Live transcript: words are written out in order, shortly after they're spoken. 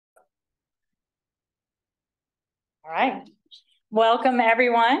All right. Welcome,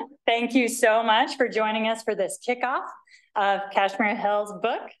 everyone. Thank you so much for joining us for this kickoff of Kashmir Hill's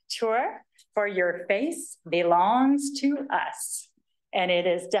book tour for Your Face Belongs to Us. And it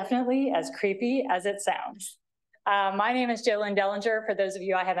is definitely as creepy as it sounds. My name is Jolynn Dellinger. For those of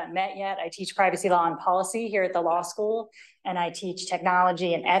you I haven't met yet, I teach privacy law and policy here at the law school, and I teach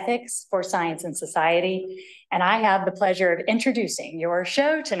technology and ethics for science and society. And I have the pleasure of introducing your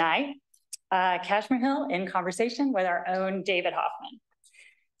show tonight, Kashmir Hill in conversation with our own David Hoffman.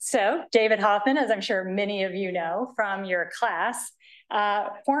 So David Hoffman, as I'm sure many of you know from your class,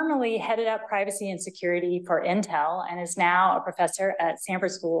 formerly headed up privacy and security for Intel and is now a professor at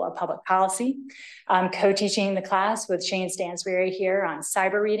Stanford School of Public Policy. I'm co-teaching the class with Shane Stansberry here on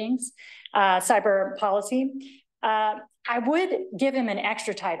cyber readings, cyber policy. I would give him an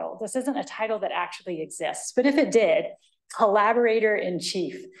extra title. This isn't a title that actually exists, but if it did,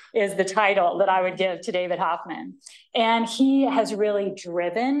 Collaborator-in-Chief is the title that I would give to David Hoffman. And he has really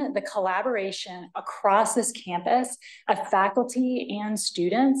driven the collaboration across this campus of faculty and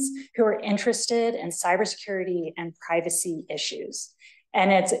students who are interested in cybersecurity and privacy issues.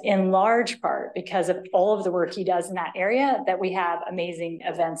 And it's in large part because of all of the work he does in that area that we have amazing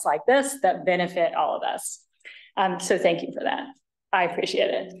events like this that benefit all of us. So thank you for that. I appreciate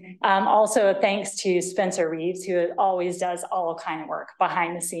it. Also, thanks to Spencer Reeves, who always does all kind of work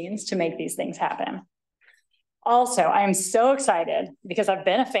behind the scenes to make these things happen. Also, I'm so excited because I've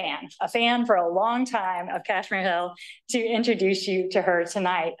been a fan for a long time of Kashmir Hill, to introduce you to her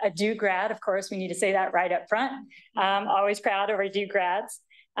tonight. A Duke grad, of course, we need to say that right up front. Always proud of our Duke grads.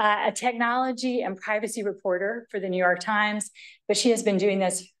 A technology and privacy reporter for the New York Times, but she has been doing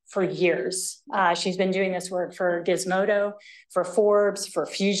this for years. She's been doing this work for Gizmodo, for Forbes, for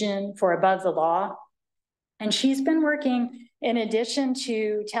Fusion, for Above the Law. And she's been working, in addition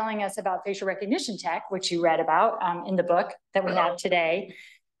to telling us about facial recognition tech, which you read about in the book that we have today,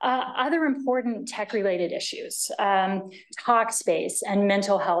 other important tech-related issues, Talkspace and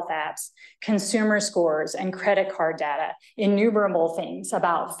mental health apps, consumer scores and credit card data, innumerable things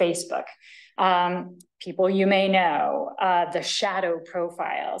about Facebook. People you may know, the shadow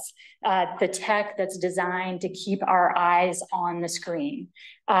profiles, the tech that's designed to keep our eyes on the screen,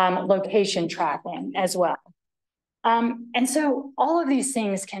 location tracking as well. And so all of these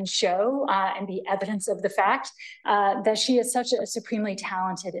things can show and be evidence of the fact that she is such a supremely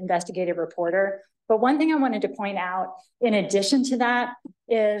talented investigative reporter. But one thing I wanted to point out, in addition to that,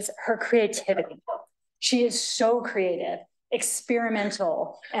 is her creativity. She is so creative,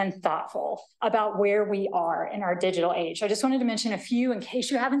 experimental, and thoughtful about where we are in our digital age. I just wanted to mention a few in case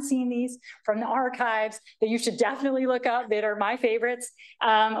you haven't seen these from the archives that you should definitely look up that are my favorites.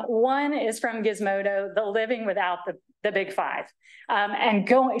 One is from Gizmodo, The Living Without the Big Five.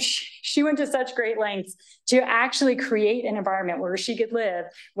 She went to such great lengths to actually create an environment where she could live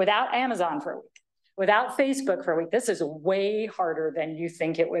without Amazon for a week, without Facebook for a week. This is way harder than you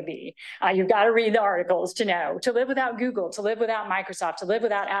think it would be. You've got to read the articles to know. To live without Google, to live without Microsoft, to live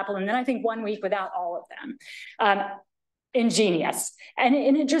without Apple, and then I think 1 week without all of them. Ingenious. And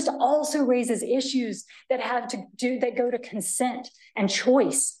it just also raises issues that go to consent and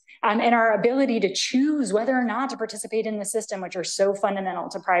choice. And our ability to choose whether or not to participate in the system, which are so fundamental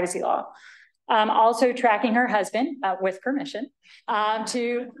to privacy law. Also tracking her husband with permission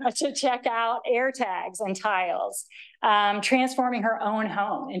to check out air tags and tiles, transforming her own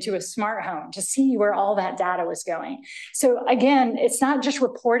home into a smart home to see where all that data was going. So again, it's not just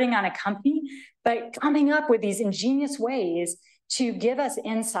reporting on a company, but coming up with these ingenious ways to give us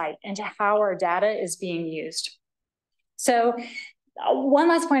insight into how our data is being used. So one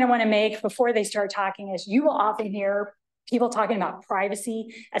last point I want to make before they start talking is you will often hear people talking about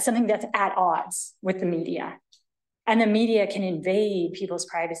privacy as something that's at odds with the media. And the media can invade people's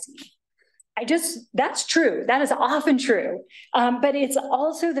privacy. That's true. That is often true. But it's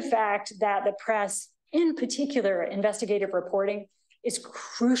also the fact that the press, in particular investigative reporting, is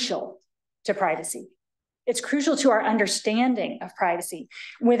crucial to privacy. It's crucial to our understanding of privacy.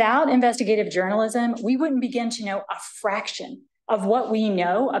 Without investigative journalism, we wouldn't begin to know a fraction of what we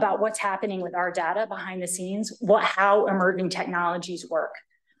know about what's happening with our data behind the scenes, how emerging technologies work.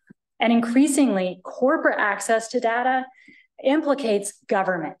 And increasingly, corporate access to data implicates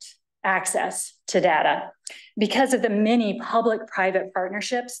government access to data because of the many public-private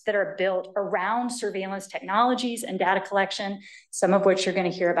partnerships that are built around surveillance technologies and data collection, some of which you're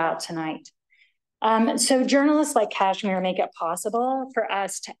going to hear about tonight. So journalists like Kashmir make it possible for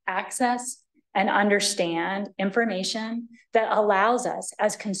us to access and understand information that allows us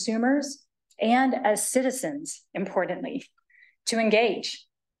as consumers and as citizens, importantly, to engage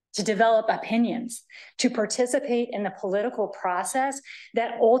to develop opinions, to participate in the political process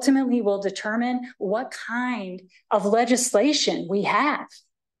that ultimately will determine what kind of legislation we have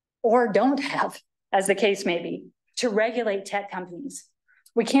or don't have, as the case may be, to regulate tech companies.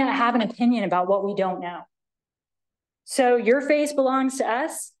 We can't have an opinion about what we don't know. So Your Face Belongs to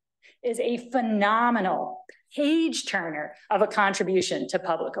Us is a phenomenal page turner of a contribution to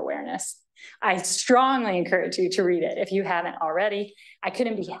public awareness. I strongly encourage you to read it if you haven't already. I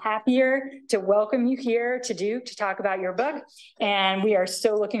couldn't be happier to welcome you here to Duke to talk about your book, and we are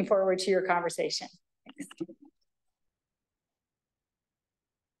so looking forward to your conversation. Thanks.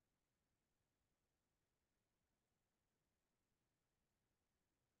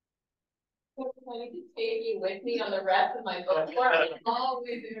 I need to take you with me on the rest of my book tour. I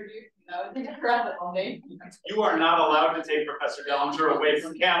always introduce you. That was incredible. You are not allowed to take Professor Dellinger away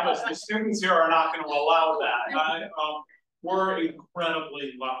from campus. The students here are not going to allow that. We're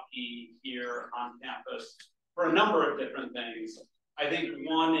incredibly lucky here on campus for a number of different things. I think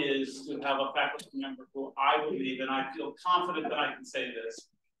one is to have a faculty member who I believe, and I feel confident that I can say this,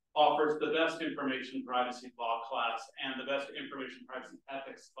 offers the best information privacy law class and the best information privacy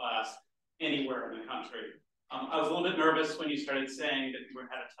ethics class anywhere in the country. I was a little bit nervous when you started saying that you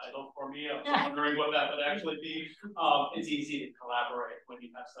had a title for me. I was wondering what that would actually be. It's easy to collaborate when you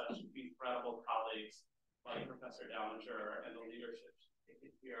have such incredible colleagues like Professor Dellinger and the leadership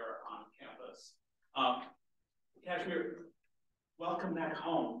here on campus. Kashmir, welcome back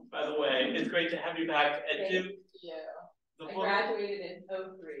home, by the way. It's great to have you back at Duke. I graduated in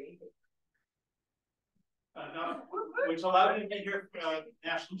 2003. Which allowed me to be here for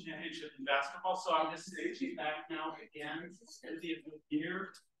national championship in basketball. So I'm just staging back now again at the end of the year.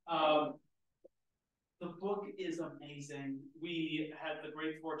 The book is amazing. We had the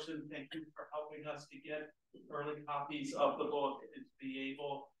great fortune, thank you for helping us to get early copies of the book and to be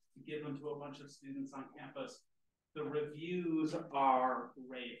able to give them to a bunch of students on campus. The reviews are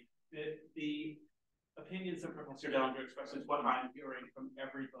great. The opinions that Professor Dellinger expresses what I'm hearing from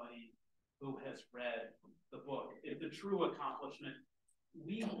everybody who has read the book. It's a true accomplishment.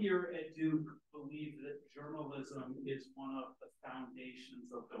 We here at Duke believe that journalism is one of the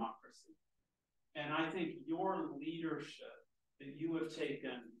foundations of democracy. And I think your leadership that you have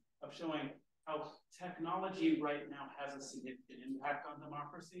taken of showing how technology right now has a significant impact on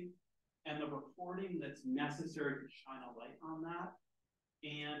democracy and the reporting that's necessary to shine a light on that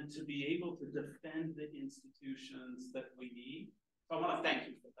and to be able to defend the institutions that we need. So I want to thank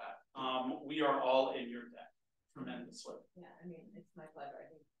you for that. We are all in your debt tremendously. Yeah, I mean, it's my pleasure. I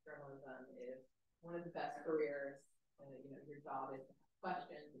think journalism is one of the best careers. Your job is to have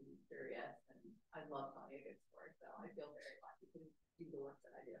questions and be curious. And I love telling a good story, so I feel very lucky to do the work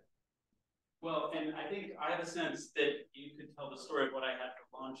that I do. Well, and I think I have a sense that you could tell the story of what I had for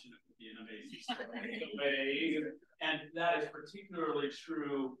lunch, and it would be an amazing story. And that is particularly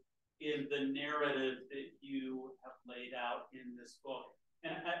true in the narrative that you have laid out in this book.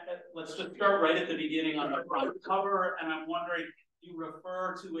 And let's just start right at the beginning on the front cover. And I'm wondering, you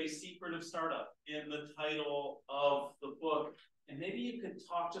refer to a secretive startup in the title of the book. And maybe you could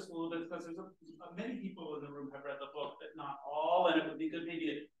talk just a little bit, because there's many people in the room have read the book, but not all. And it would be good maybe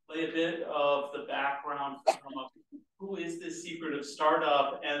to lay a bit of the background from who is this secretive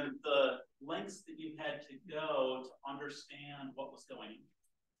startup and the lengths that you had to go to understand what was going on.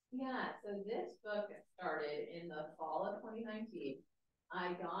 Yeah, so this book started in the fall of 2019.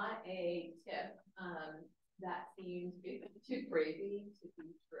 I got a tip that seemed too crazy to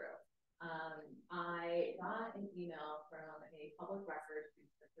be true. I got an email from a public records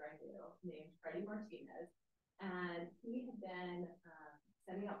researcher I knew named Freddie Martinez, and he had been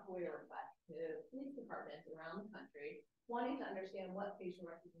sending out FOIA requests to police departments around the country, wanting to understand what facial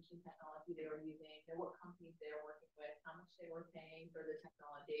recognition technology they were using, and what companies they were working with, how much they were paying for the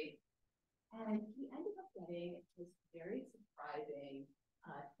technology. And he ended up getting this very surprising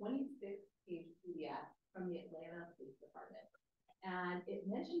 26-page PDF from the Atlanta Police Department. And it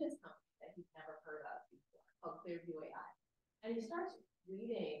mentioned this company that he'd never heard of before, called Clearview AI. And he starts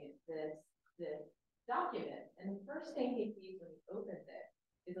reading this document, and the first thing he sees when he opens it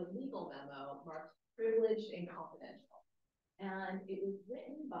is a legal memo marked privileged and confidential. And it was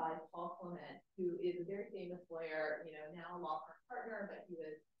written by Paul Clement, who is a very famous lawyer, now a law firm partner, but he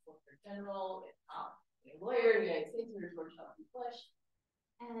was Solicitor General, a lawyer in the United States under George W. Bush.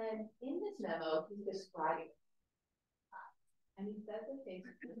 And in this memo, he's describing and he says that they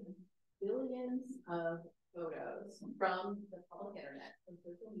billions of photos from the public internet, from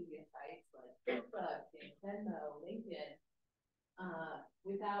social media sites like Facebook, Venmo, LinkedIn,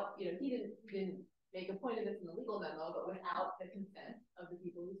 without, he didn't make a point of this in the legal memo, but without the consent of the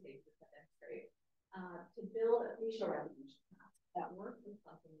people who take this demonstrate, to build a facial recognition that works with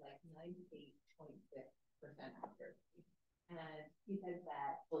something like 98.6% accuracy. And he said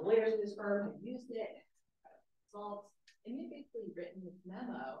that the lawyers of his firm had used it, results, and he had basically written this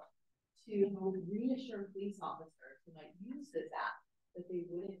memo to reassure police officers who might use this app that they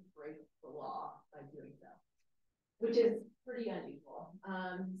wouldn't break the law by doing so, which is pretty unusual.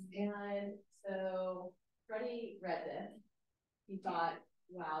 And so Freddie read this. He thought,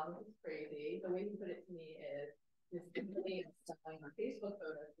 wow, this is crazy. The way he put it to me is, this company is selling our Facebook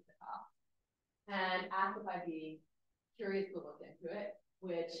photos to the cops, and asked if I'd be curious to look into it,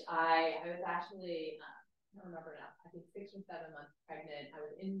 which I was actually, I don't remember now, I think 6 or 7 months pregnant. I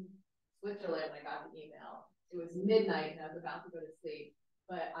was in Switzerland when I got the email. It was midnight and I was about to go to sleep,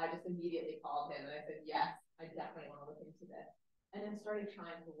 but I just immediately called him and I said, yes, I definitely want to look into this. And then started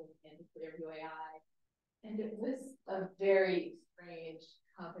trying to look into Clearview AI. And it was a very strange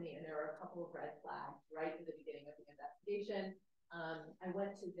company, and there were a couple of red flags right at the beginning of the investigation. I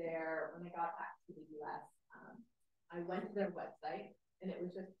went to when I got back to the US, I went to their website, and it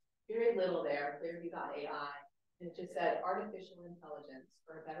was just very little there, Clearview.ai, and it just said artificial intelligence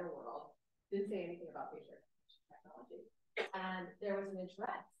for a better world. Didn't say anything about facial recognition technology. And there was an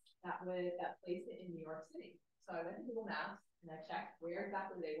address that placed it in New York City. So I went to Google Maps and I checked where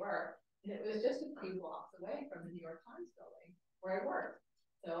exactly they were. And it was just a few blocks away from the New York Times building where I worked.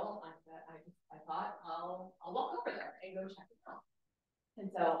 So I thought I'll walk over there and go check it out. And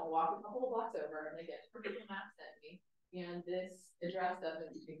so I walked a couple of blocks over and I get where Google Maps sent me, and this address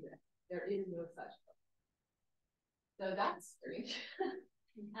doesn't exist. There is no such place. So that's strange.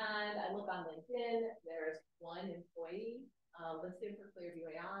 And I look on LinkedIn. There's one employee listed for Clearview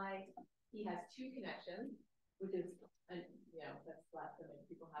AI. He has 2 connections, which is, that's less than many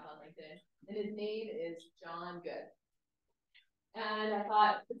people have on LinkedIn. And his name is John Good. And I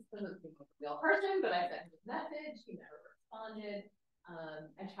thought, this doesn't seem like a real person, but I sent him a message. He never responded.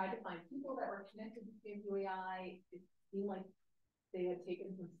 I tried to find people that were connected to Clearview AI. It seemed like they had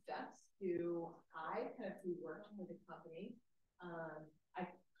taken some steps to hide kind of who worked for the company. I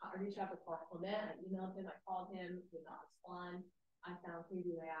reached out to Hoffman. I emailed him. I called him. He did not respond. I found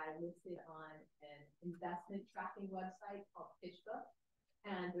Clearview AI listed on an investment tracking website called PitchBook,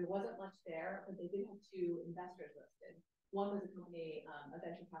 and there wasn't much there, but they did have 2 investors listed. One was a company, a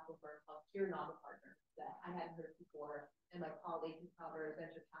venture capital firm called Clearview Partners that I hadn't heard of before, and my colleague who covers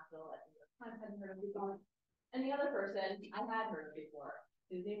venture capital at the New York Times hadn't heard of before. And the other person I had heard of before.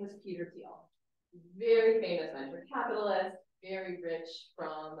 His name was Peter Thiel, very famous venture capitalist, very rich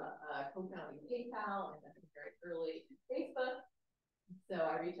from co-founding PayPal and then very early in Facebook. So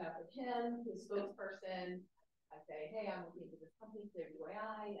I reach out to him, his spokesperson. I say, hey, I'm looking into this company, Clearview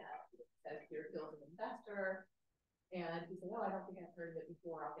AI. It says Peter Thiel's an investor. And he said, oh, I don't think I've heard of it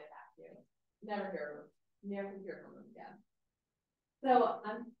before. I'll get back to you. Never hear from him again. So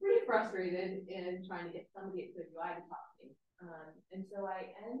I'm pretty frustrated in trying to get somebody at Clearview AI to talk to me. And so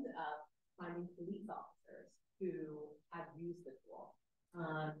I end up finding police officers who have used the tool.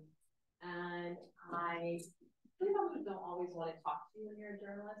 And police officers don't always want to talk to you when you're a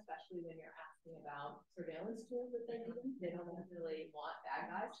journalist, especially when you're asking about surveillance tools that they're using. They don't really want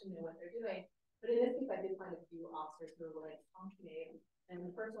bad guys to know what they're doing. But in this case, I did find a few officers who were like functioning. And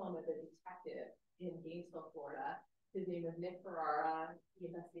the first one was a detective in Gainesville, Florida. His name was Nick Ferrara. He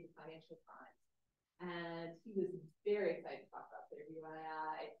investigated financial crimes. And he was very excited to talk about Clearview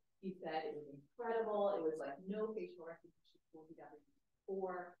AI. He said it was incredible. It was like no facial recognition tool he'd ever used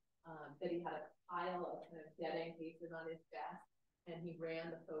before. That he had a pile of kind of dead-end cases on his desk, and he ran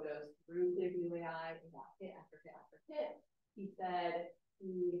the photos through Clearview AI and got hit after hit after hit. He said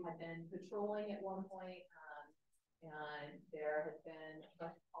he had been patrolling at one point, and there had been a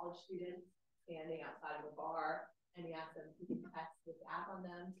bunch of college students standing outside of a bar, and he asked them if he could test this app on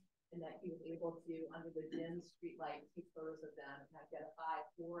them, and that he was able to, under the dim streetlight, take photos of them and identify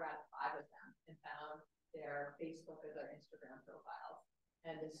 4 out of 5 of them, and found their Facebook or their Instagram profiles.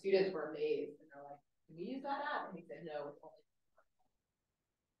 And the students were amazed, and they're like, can we use that app? And he said, no, it's only.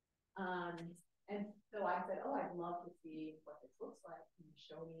 And so I said, oh, I'd love to see what this looks like. Can you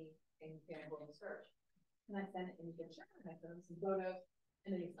show me an example of the search? And I sent it, and he said, sure. And I sent him some photos,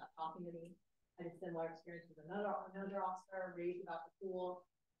 and then he stopped talking to me. I had a similar experience with another officer, raved about the tool.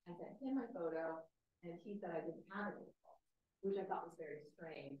 I sent him my photo, and he said I didn't have it, which I thought was very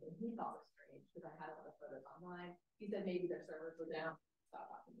strange, and he thought was strange because I had a lot of photos online. He said maybe their servers were down. Stop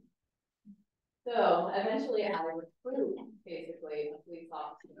talking to me. So eventually I recruited basically a police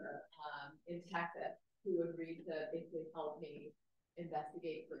officer in Texas who agreed to basically help me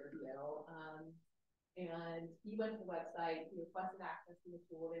investigate Clearview. And he went to the website, he requested access to the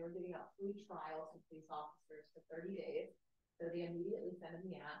tool. They were giving out free trials to police officers for 30 days. So they immediately sent him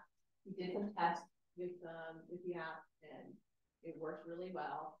the app. He did some tests with the app and it worked really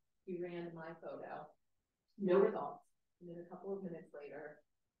well. He ran my photo, no results. And then a couple of minutes later,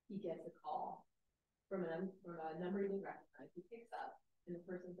 he gets a call from a number he didn't recognize. He picks up and the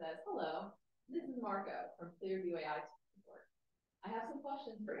person says, "Hello, this is Marco from Clearview AI support. I have some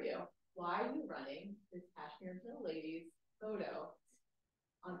questions for you. Why are you running this Kashmir Hill lady's photo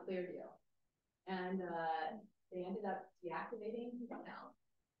on Clearview?" And they ended up deactivating his account.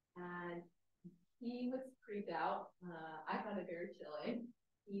 And he was creeped out. I found it very chilling.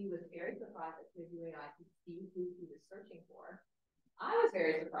 He was very surprised that Clearview AI could see who he was searching for. I was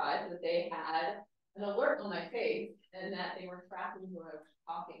very surprised that they had an alert on my face and that they were tracking who I was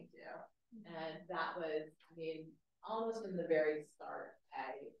talking to. And that was, I mean, almost from the very start,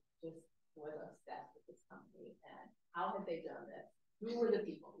 I just was obsessed with this company and how had they done this? Who were the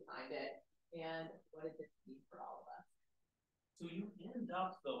people behind it? And what did this mean for all of us? So you end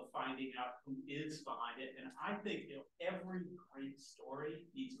up though finding out who is behind it, and I think every great story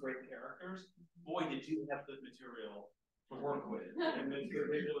needs great characters. Boy, did you have good material to work with in this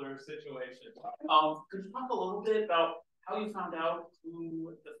particular situation. Could you talk a little bit about how you found out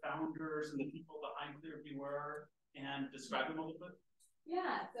who the founders and the people behind Clearview were, and describe them a little bit?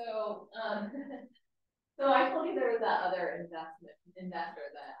 Yeah. So so I told you there was that other investor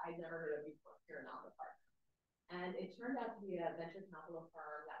that I'd never heard of before, here in Alma Park. And it turned out to be a venture capital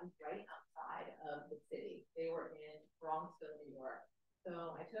firm that was right outside of the city. They were in Bronxville, New York.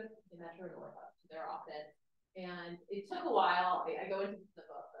 So I took the Metro North up to their office. And it took a while. I go into the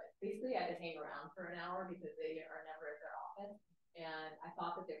book, but basically I had to hang around for an hour because they are never at their office. And I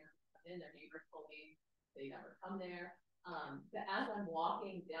thought that they were going to come in. Their neighbors told me they never come there. But as I'm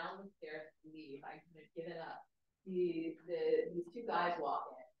walking down the stairs to leave, I kind of given up. These two guys walk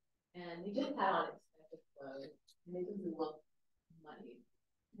in, and they just had on expensive clothes, and they just looked money.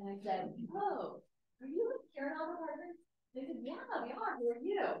 And I said, "Oh, are you with Karen Alma Partners?" They said, "Yeah, we are. Who are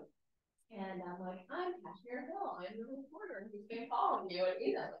you?" And I'm like, "I'm Kashmir Hill. I'm the reporter who's been following you at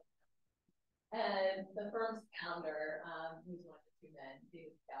Eden." And the firm's founder, who's one of the two men,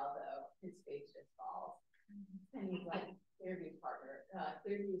 David Scalzo, his face just falls. And he's like, "Clearview's partner,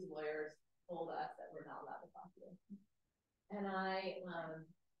 Clearview's lawyers told us that we're not allowed to talk to you." And I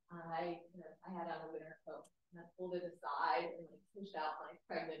had on a winter coat and I pulled it aside and like pushed out my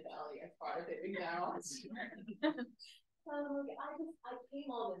pregnant belly as far as it would go. I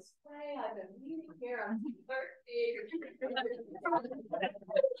came all this way. I've been reading here. I'm thirsty.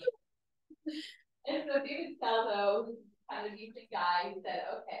 And so David Scalzo, kind of decent guy, he said,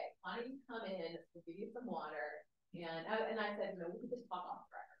 "Okay, why don't you come in? We'll give you some water." And I said, "No, we could just talk off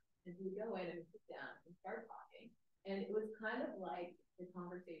the record." And we go in and we sit down and start talking. And it was kind of like the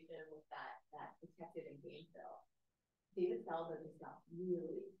conversation with that detective in Gainesville. David Scalzo just got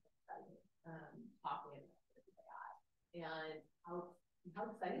really excited talking about this AI and how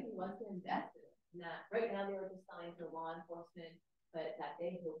excited he was to invest in it. And that right now they were just selling to law enforcement, but that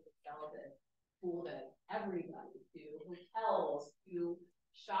they hope to sell this tool to everybody, to hotels, to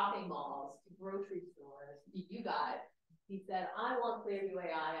shopping malls, to grocery stores, to you guys. He said, "I want Clearview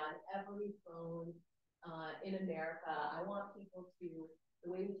AI on every phone in America. I want people to, the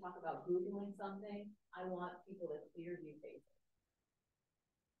way we talk about Googling something, I want people to Clearview faces."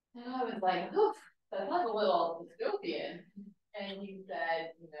 And I was like, "Oof, that's like a little dystopian." And he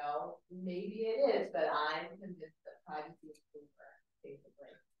said, "Maybe it is, but I'm convinced that privacy is safer,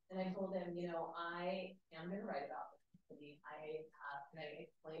 basically." And I told him, I am going to write about this company. I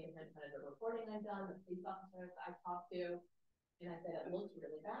explained to him kind of the reporting I've done, the police officers I've talked to. And I said, "It looks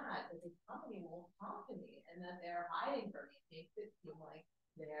really bad that this company won't talk to me and that they're hiding from me. It makes it seem like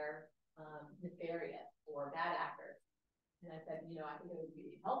they're nefarious or bad actors." And I said, "I think it would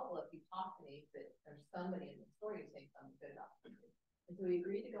be helpful if you talk to me that there's somebody in the story who's saying something good about me." And so we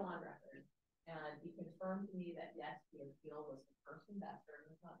agreed to go on record. And he confirmed to me that, yes, Deal was the first investor in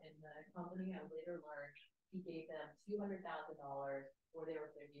the company. I later learned he gave them $200,000 before they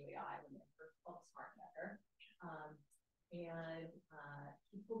were Clearview AI when they first called Smart Checker. And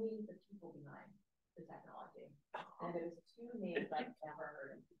he believed the people behind the technology. And there was two names I've never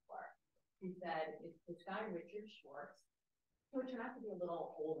heard of before. He said, it's this guy, Richard Schwartz, who turned out to be a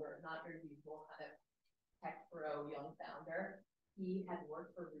little older, not your usual kind of tech bro young founder. He had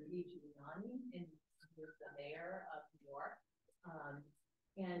worked for Rudy Giuliani and he was the mayor of New York.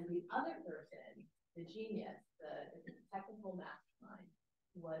 And the other person, the genius, the technical mastermind,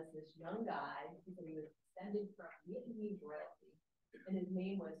 was this young guy. He said he was descended from Vietnamese royalty, and his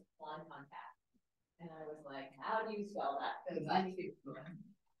name was Juan Contact. And I was like, how do you spell that? Because I need to.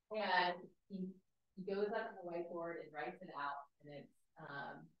 And he goes up to the whiteboard and writes it out, and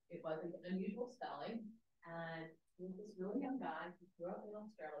it was an unusual spelling. And he was this really young guy who grew up in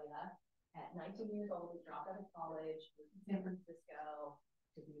Australia. At 19 years old, he dropped out of college, moved to San Francisco.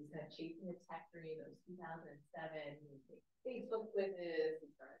 So he was kind of chasing a tech dream. It was 2007. He was taking Facebook quizzes. He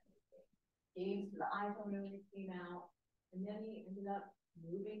started making games for the iPhone when it came out. And then he ended up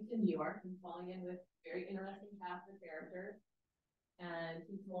moving to New York and falling in with very interesting cast of characters. And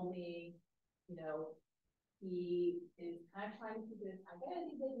he told me, you know, he is kind of trying to keep his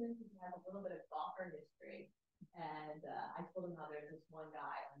identity hidden because he has a little bit of golfer history. And I told him how there's this one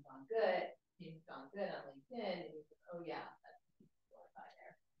guy on John Good, named John Good on LinkedIn, and he said, oh yeah, that's by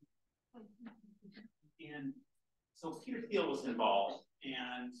there. And so Clearview Hill was involved,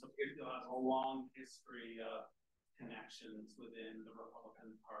 and so Clearview has a long history of connections within the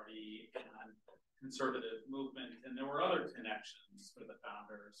Republican Party and conservative movement, and there were other connections for the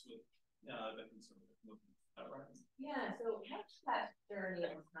founders with the conservative movement. Is that right? Yeah, so that journey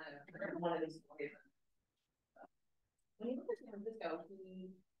was kind of one of these stories. When he moved to San Francisco,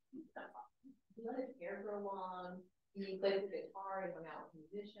 he let his hair grow long. He played the guitar and hung out with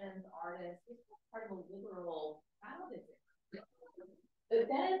musicians, artists. He was part of a liberal crowd. But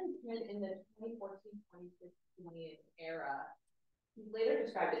then in the 2014-2015 era, he later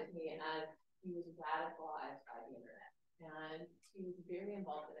described it to me as he was radicalized by the internet. And he was very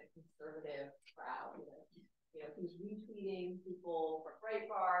involved in a conservative crowd. You know, he was retweeting people from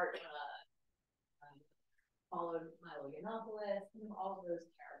Breitbart, followed Milo Yiannopoulos, all of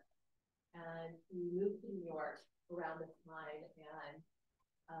those characters. And he moved to New York around this time, and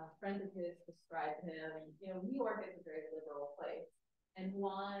friends of his described him, you know, New York is a very liberal place. And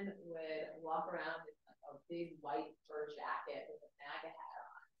Juan would walk around in a big white fur jacket with a MAGA hat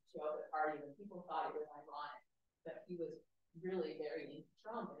on, show up at parties, and people thought it was ironic, but he was really very into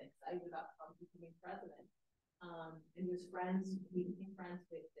Trump and excited about Trump becoming president. And he became friends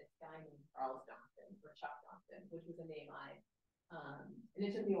with this guy named Charles Johnson, or Chuck Johnson, which was a name and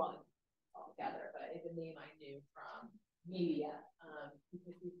it took me a while to put it all together, but it's a name I knew from media,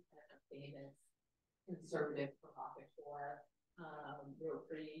 because he's kind of a famous conservative provocateur, wrote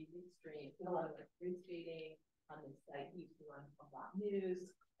pretty extreme, did a lot of like race baiting on this site he used to run from News,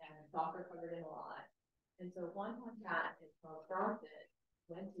 and Gawker covered it a lot. And so one time and Charles Johnson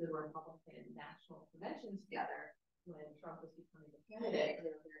went to the Republican National Convention together when Trump was becoming a candidate. They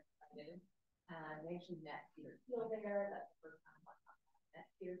were very excited. And they actually met Peter Thiel there. That's the first time I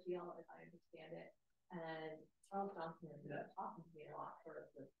met Peter Thiel, as I understand it. And Charles Johnson ended up talking to me a lot for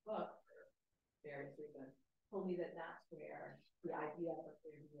this book for various reasons. Told me that that's where the idea of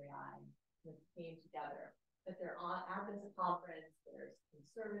Clearview AI came together. That they're at this conference, there's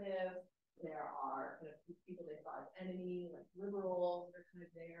conservative, there are kind of people they saw as enemy, like liberals, that are kind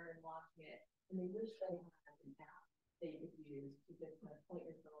of there and watching it, and they wish they had an app that you could use to just kind of point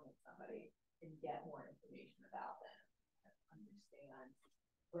your phone at somebody and get more information about them, and understand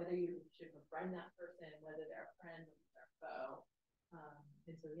whether you should befriend that person, whether they're a friend, whether they're a foe.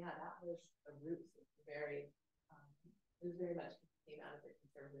 And so, yeah, that was the roots. It was very much came out of the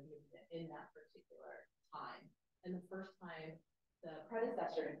conservative movement in that particular time. And the first time the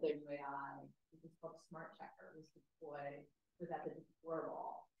predecessor to Clearview AI, which was called Smart Checker, was deployed, was at the Decor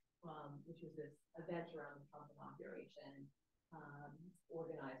Ball, which was this event around the Trump inauguration,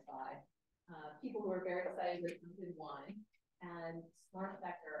 organized by people who were very excited that Trump had won. And Smart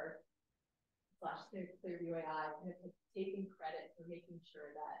Checker / Clearview AI kind of taking credit for making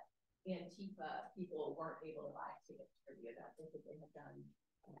sure that Antifa people weren't able to buy tickets for the event because they had done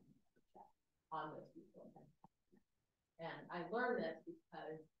on those people. And I learned this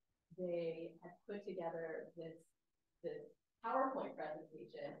because they had put together this PowerPoint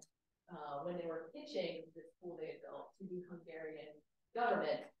presentation when they were pitching this tool they had built to the Hungarian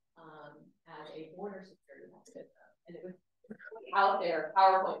government as a border security mechanism. And it was out there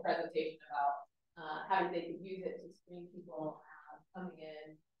PowerPoint presentation about how they could use it to screen people coming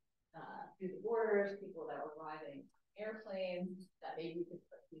in through the borders, people that were arriving on airplanes, that maybe we could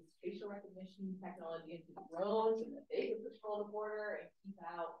put this facial recognition technology into drones and that they could patrol the border and keep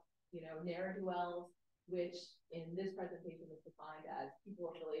out, ne'er-do-wells, which in this presentation was defined as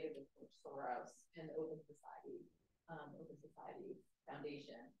people affiliated with George Soros and the Open Society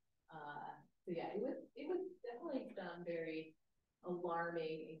Foundation. So yeah, it was definitely some very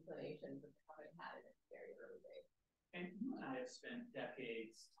alarming inclinations that the government had in its very early days. And you and I have spent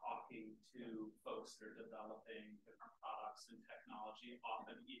decades talking to folks that are developing different products and technology,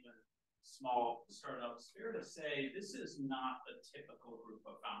 often even small startups. Fair to say, this is not the typical group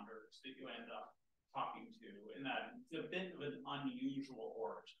of founders that you end up talking to in that it's a bit of an unusual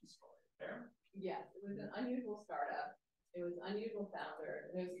origin story. Fair? Yes, it was an unusual startup. It was an unusual founder.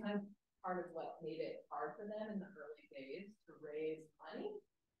 And it was kind of part of what made it hard for them in the early days to raise money.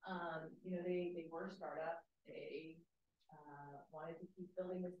 You know, they were a startup. They wanted to keep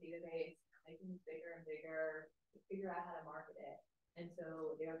building this database, making it bigger and bigger, to figure out how to market it. And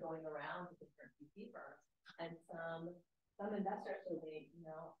so they were going around to different VC firms. And some investors told me, you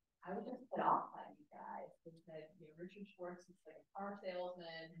know, I was just put off by you guys. They said, you know, Richard Schwartz is like a car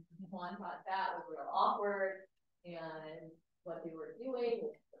salesman. One thought that was real awkward. And what they were doing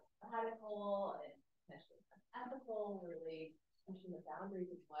was radical and potentially unethical, really pushing the boundaries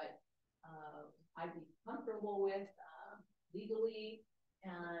of what I'd be comfortable with legally.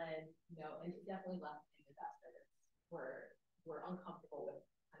 And, you know, and it definitely left investors were uncomfortable with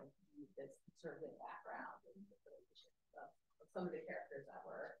kind of this conservative background and the relationships of some of the characters that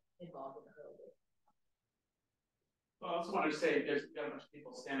were involved in the early days. Well, I also want to say there's got a bunch of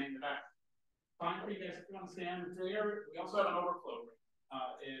people standing in the back. Fine for you guys if you want to stand there. We also have an overflow room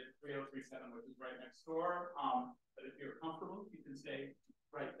in 3037, which is right next door. But if you're comfortable, you can stay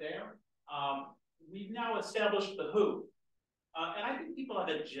right there. We've now established the who. And I think people have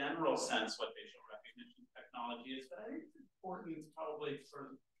a general sense what facial recognition technology is, but I think it's important probably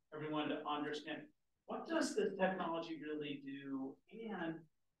for everyone to understand what does this technology really do, and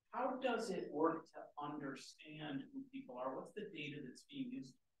how does it work to understand who people are? What's the data that's being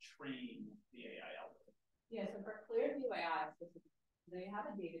used to train the AI algorithm? Yeah, so for Clearview AI, they have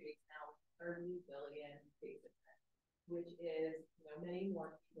a database now with 30 billion data sets, which is, you know, many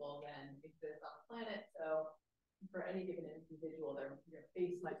more people than exist on the planet. So for any given individual, your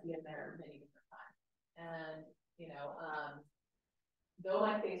face might be in there many different times. And, you know, though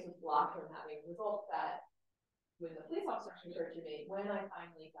my face was blocked from having results that when the police officer searched me, when I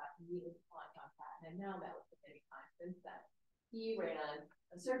finally got to meet with the client contact, and I've now met with him many times since then, he ran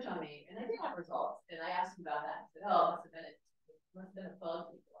a search on me, and I did have results. And I asked him about that. I said, "Oh, it must have been a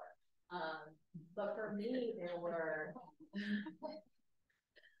bug before." But for me, there were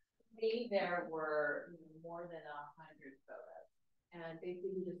more than 100 photos, and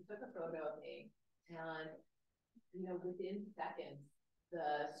basically just took a photo of me, and you know, within seconds,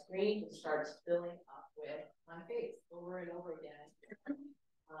 the screen just starts filling up with my face over and over again,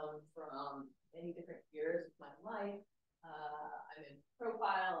 from many different years of my life. I'm in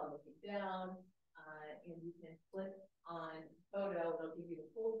profile, I'm looking down, and you can click on photo, it'll give you the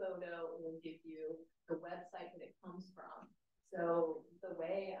full photo, it'll give you the website that it comes from. So the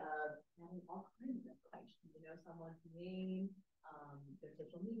way of having all kinds of information, you know, someone's name, their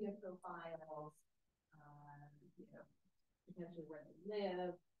social media profiles, you know, potentially where they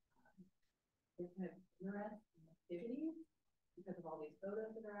live, their kind of interests and activities because of all these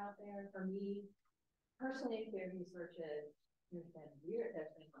photos that are out there. For me, personally, Clearview searches, there's been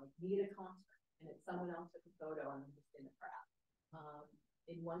like me at a concert, and it's someone else took a photo and I'm just in the crowd.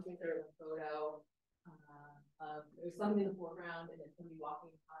 In one case, there was a photo there was somebody in the foreground and then somebody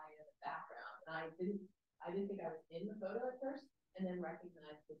walking by in the background. And I didn't think I was in the photo at first, and then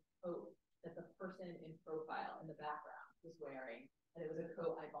recognized the coat that the person in profile in the background was wearing. And it was a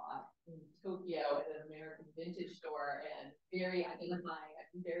coat I bought in Tokyo at an American vintage store, and very identifying,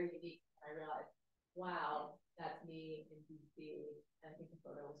 very unique. And I realized, wow, that's me in DC. And I think the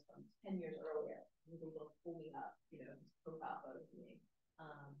photo was from 10 years earlier. He was able to pull me up, you know, his profile photo of me.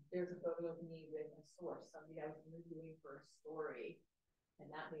 There's a photo of me with a source, somebody I was interviewing for a story, and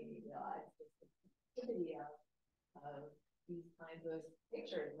that made me realize the sensitivity of these kinds of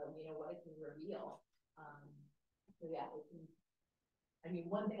pictures of, you know, what it can reveal. So yeah, I mean,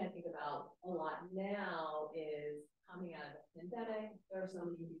 one thing I think about a lot now is coming out of the pandemic, there are so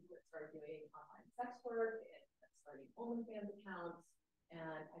many people that start doing online sex work and starting OnlyFans accounts,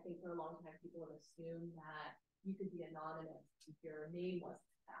 and I think for a long time people have assumed that you could be anonymous if your name wasn't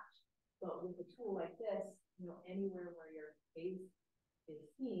attached. But with a tool like this, you know, anywhere where your face is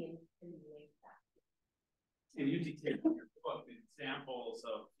seen can be linked back. And you detailed in your book examples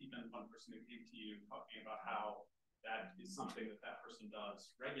of even one person who came to you talking about how that is something that person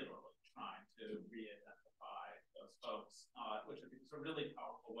does regularly, trying to re-identify those folks, which I think is a really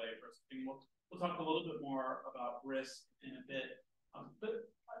powerful way for us to think. We'll talk a little bit more about risk in a bit. But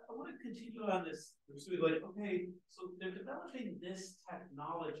I want to continue on this. So like, okay, so they're developing this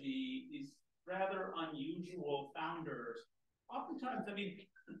technology, these rather unusual founders. Oftentimes, I mean,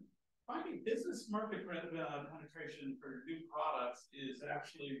 finding business market penetration for new products is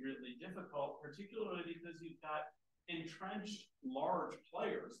actually really difficult, particularly because you've got entrenched large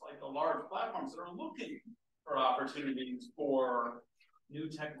players, like the large platforms that are looking for opportunities for new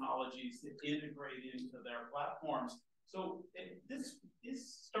technologies that integrate into their platforms. So this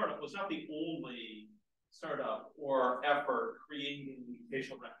startup was not the only startup or effort creating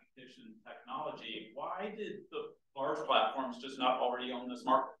facial recognition technology. Why did the large platforms just not already own this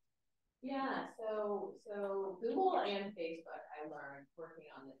market? Yeah, so Google and Facebook, I learned working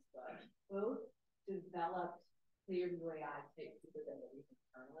on this book, both developed Clearview AI type capabilities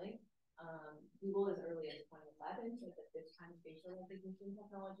internally. Google as early as 2011 said that this kind of facial recognition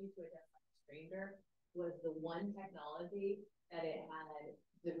technology to identify a stranger was the one technology that it had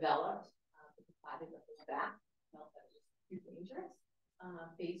developed, but decided to hold back, felt that it was too dangerous.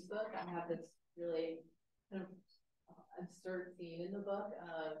 Facebook, I have this really kind of absurd scene in the book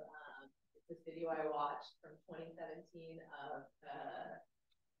of this video I watched from 2017 of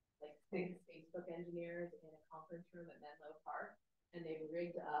like 6 Facebook engineers in a conference room at Menlo Park, and they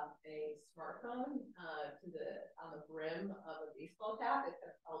rigged up a smartphone on the brim of a baseball cap. It's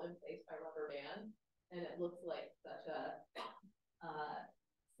kind of held in place by rubber bands, and it looks like such a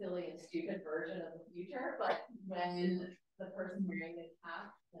silly and stupid version of the future. But when the person wearing the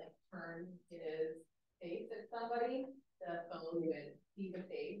cap like turned his face at somebody, the phone would see the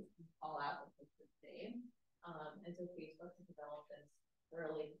face and call out the person's name. And so Facebook has developed this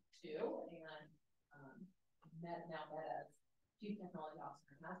early too, and now Meta's chief technology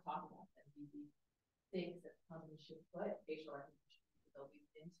officer has talked about that he thinks that companies should put facial recognition capabilities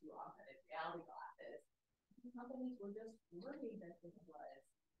into augmented reality glasses. Companies were just worried that this was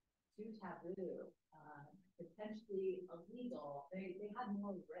too taboo, potentially illegal. They had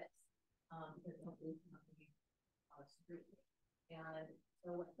more risk because companies are scrutiny. And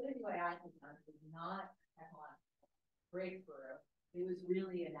so what Clearview AI has done is not a technological breakthrough. It was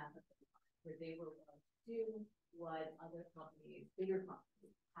really an effort where they were willing to do what other companies, bigger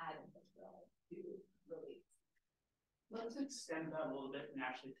companies, hadn't been willing to release. Let's extend that a little bit and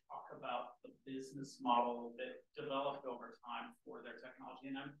actually talk about the business model that developed over time for their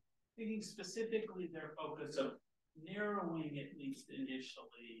technology. And I'm thinking specifically their focus of narrowing, at least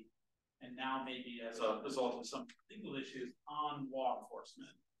initially, and now maybe as a result of some legal issues, on law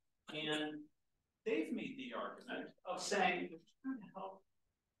enforcement. And they've made the argument of saying, they're trying to help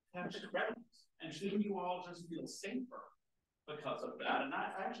catch criminals, and shouldn't you all just feel safer because of that? And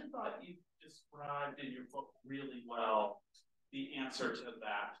I actually thought you described in your book really well the answer to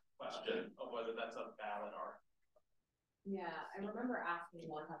that question of whether that's a valid argument. Yeah, I remember asking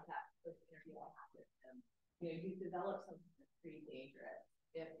one of that first interview I had with him, you develop something that's pretty dangerous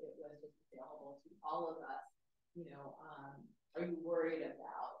if it was just available to all of us, are you worried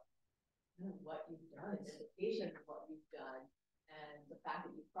about what you've done and implications of what you've done and the fact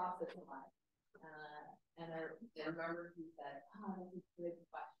that you process a lot? And I remember he said, that's a good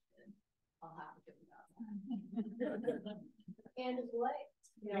question. I'll have to think about that. And what,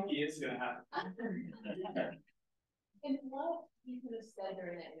 he is going to have and what he could have said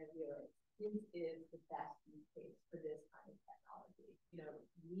during that interview is, this is the best use case for this kind of technology.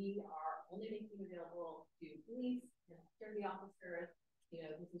 We are only making it available to police and security officers.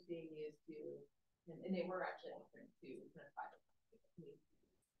 This is being used to, and they were actually offering to kind of private companies,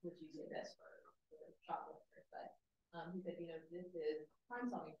 which using this for shoplifters. But he said, this is a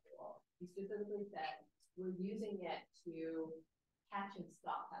crime-solving tool. He specifically said, we're using it to catch and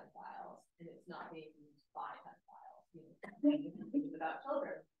stop pedophiles, and it's not being used by pedophiles. Things about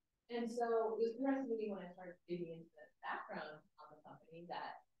children. And so it was interesting to me when I started digging into the background on the company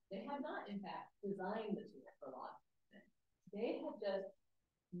that they had not, in fact, designed the tool for law enforcement. They had just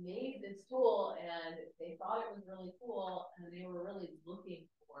made this tool and they thought it was really cool, and they were really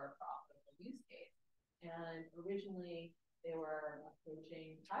looking for a profitable use case. And originally they were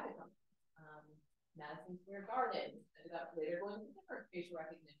approaching private companies. Madison Square Garden ended up later going to different facial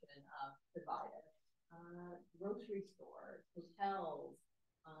recognition providers, grocery stores, hotels.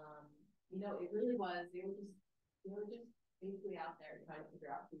 It really was, they were just basically out there trying to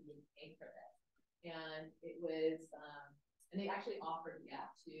figure out who would pay for this. And it was, and they actually offered the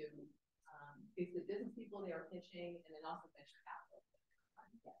app to basically business people they were pitching, and then also venture capital.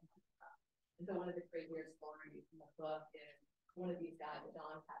 And so one of the crazier stories in the book is one of these guys,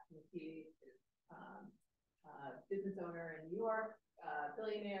 John McKee, business owner in New York,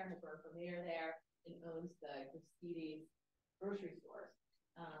 billionaire, has run for mayor there, and owns the Graffiti grocery stores.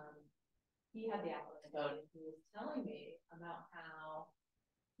 He had the app on his phone, and he was telling me about how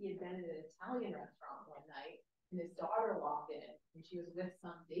he had been at an Italian restaurant one night, and his daughter walked in, and she was with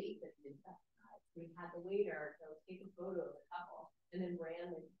some date that he didn't recognize. So he had the waiter go take a photo of the couple, and then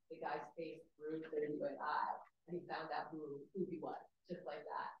ran the guy's face through the UI, and he found out who he was, just like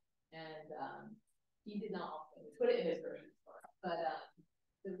that. And he did not also put it in his grocery store, but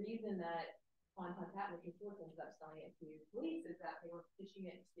the reason that Quantum Cat was ended up selling it to police is that they were pitching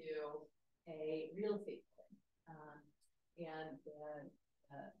it to a real estate firm. And the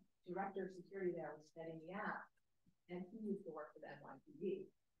director of security there was studying the app, and he used to work for the NYPD,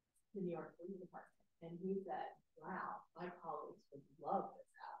 the New York Police Department. And he said, wow, my colleagues would love this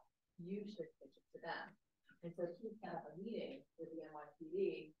app. You should pitch it to them. And so he set up a meeting with the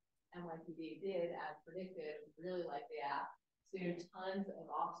NYPD. NYPD did, as predicted, really like the app. Soon tons of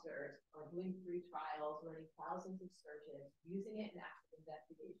officers are doing free trials, running thousands of searches, using it in active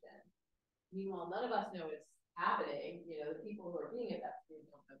investigation. Meanwhile, none of us know it's happening. You know, the people who are being investigated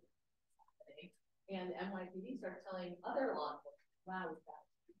don't know it's happening. And NYPD starts telling other law enforcement, wow, we've got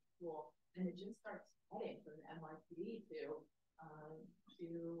this pretty cool. And it just starts spreading from the NYPD to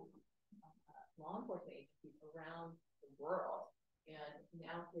law enforcement agencies around the world. And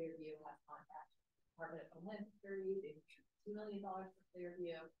now Clearview has contacted the Department of Homeland Security. They've $2 million for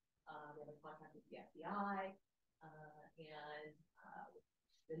Clearview. They have a contract with the FBI. And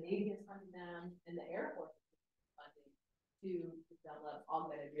the Navy is funding them, and the Air Force is funding to develop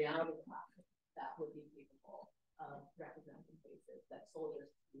augmented reality classes that would be capable of representing faces that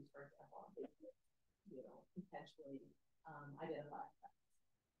soldiers use, for example, potentially identify.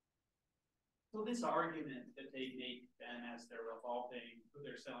 So this argument that they make then as they're evolving who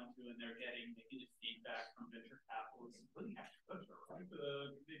they're selling to and they're getting negative feedback from venture capitalists, including Ashton, right?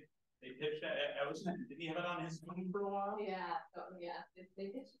 They pitched that. Did he have it on his phone for a while? Yeah. So yeah,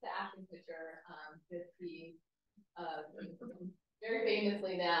 they pitched it to Ashton Kutcher, very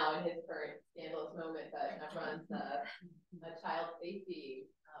famously now in his current scandalous moment, but runs a child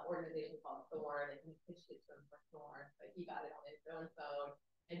safety organization called Thorn, and he pitched it to him for Thorn, but he got it on his own phone,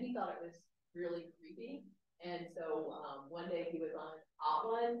 and he thought it was really creepy. And so one day he was on Hot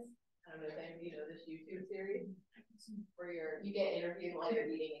Ones. I don't know if any of you know this YouTube series where you get interviewed while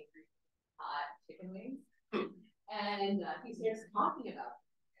you're eating hot chicken wings. And he starts talking about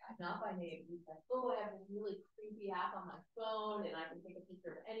it, not by name. He's like, oh, I have this really creepy app on my phone, and I can take a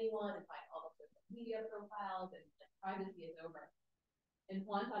picture of anyone and find all the social media profiles, and privacy is over. And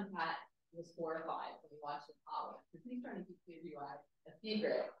Quantum Cat was horrified when he watched the Hot Ones, because he's trying to keep Clearview AI a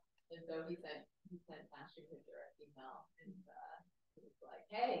secret. And so he sent Ashton Kutcher an email, and he was like,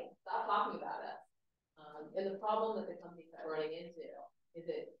 hey, stop talking about us. And the problem that the companies are running into is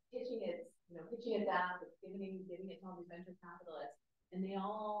it pitching its app, it's giving it to all these venture capitalists, and they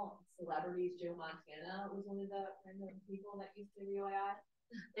all celebrities. Joe Montana was one of the people that used Clearview AI,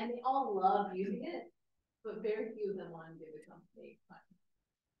 and they all love using it, but very few of them want to give the company money.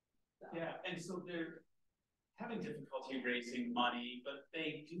 So. Yeah, and so they're having difficulty raising money, but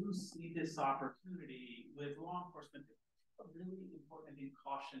they do see this opportunity with law enforcement. A really important and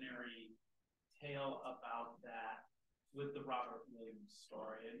cautionary tale about that with the Robert Williams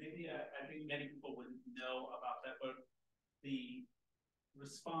story. And maybe I think many people wouldn't know about that, but the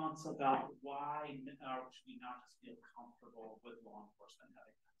response about why should we not just feel comfortable with law enforcement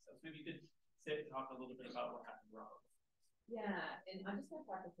having access. Maybe you could talk a little bit about what happened to Robert. Yeah, and I'm just going to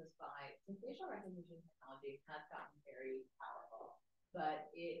preface this by the facial recognition technology has gotten very powerful,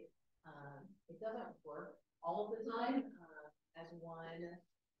 but it doesn't work all the time. As one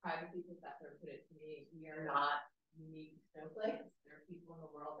privacy professor put it to me, we are not unique snowflakes. There are people in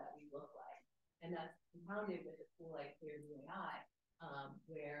the world that we look like, and that's compounded with a tool like Clearview AI,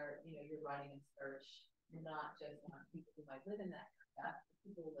 where you're running a search not just on people who might live in that area, but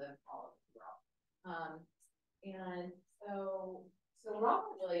people who live all over the world. And so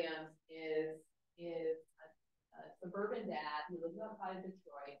Robert Williams is a suburban dad who lives outside of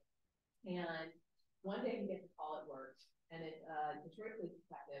Detroit, and one day he gets a call at work, and it's a Detroit police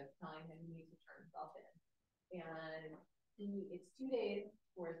detective telling him he needs to turn himself in. And it's 2 days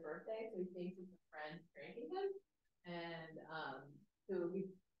for his birthday, so he thinks it's a friend pranking him, and so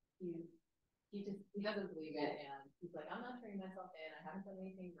he doesn't believe it, and he's like, I'm not turning myself in, I haven't done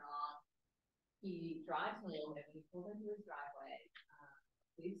anything wrong. He drives home, and when he pulls into his driveway,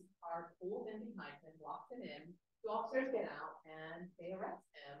 police car pulls in behind him, locks him in. The officers get out, and they arrest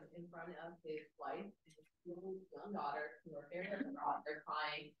him in front of his wife and his 2 young daughters who are very distraught. They're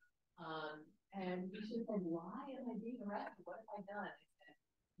crying. And he just said, why am I being arrested? What have I done? I said,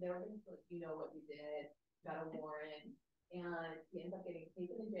 they were going to let you know what you did, got a warrant, and he ends up getting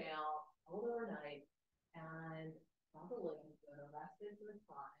taken to jail, held overnight, and Robert Williams was arrested for the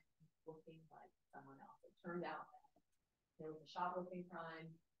crime, looking like someone else. It turned out that there was a shoplifting crime,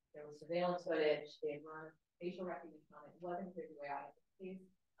 there was surveillance footage, they had run facial recognition on it. It wasn't Clearview AI in this case.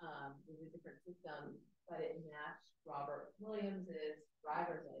 It was a different system, but it matched Robert Williams's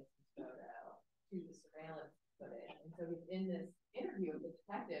driver's license photo to the surveillance footage. And so he's in this interview with the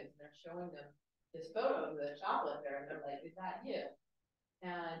detectives, and they're showing them this photo of the shoplifter, and they're like, "Is that you?"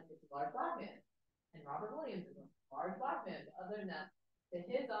 And it's a large black man, and Robert Williams is a large black man. But other than that, to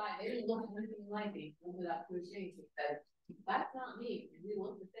his eye, they didn't look anything like me. He pulled it up to his face and said, "That's not me. We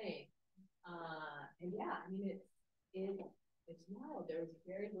look the same." And yeah, I mean, it's wild. There was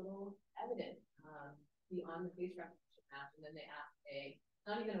very little evidence beyond the face recognition match, and then they asked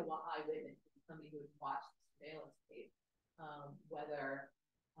not even a eyewitness, somebody who had watched the surveillance tape, whether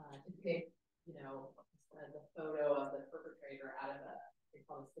to pick, the photo of the perpetrator out of they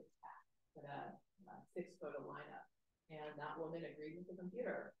call a six-pack, but a six-photo lineup. And that woman agreed with the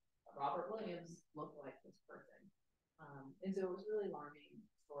computer. Robert Williams looked like this person. And so it was really alarming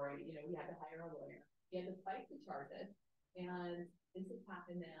story. We had to hire a lawyer. He had to fight the charges. And this has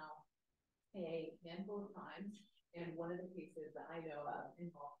happened now a handful of times. And one of the cases that I know of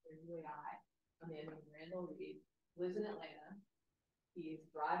involved Clearview AI, a man named Randall Reed, lives in Atlanta. He's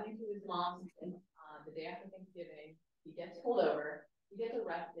driving to his mom's the day after Thanksgiving. He gets pulled over. He gets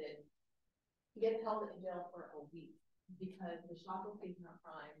arrested. He gets held in jail for a week because the shoplifting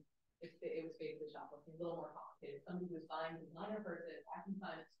crime, it was basically shoplifting, a little more complicated. Somebody who was buying a designer purses at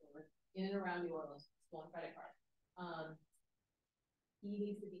consignment stores in and around New Orleans, stolen credit cards. He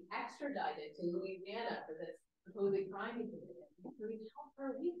needs to be extradited to Louisiana for this supposed crime he committed. So he's held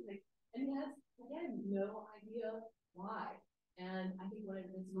for a week, and he has, again, no idea why. And I think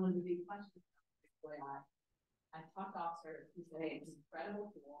this is one of the big questions. I talked to officers who say it's an incredible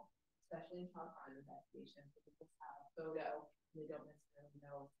tool, especially in child crime investigations, because people have a photo and they don't necessarily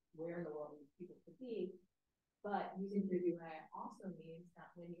know where in the world these people could be. But using Clearview AI also means that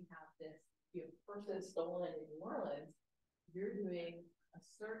when you have this person stolen in New Orleans, you're doing a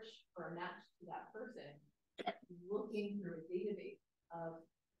search for a match to that person, looking through a database of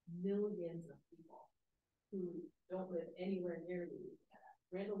millions of people who don't live anywhere near Louisiana.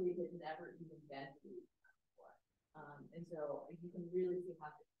 Randall Reed had never even been to Louisiana before. And so you can really see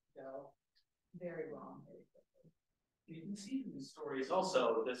how things go very wrong very quickly. You can see in the stories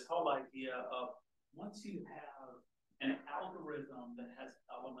also this whole idea of once you have an algorithm that has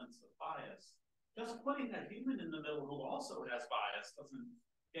elements of bias, just putting a human in the middle who also has bias doesn't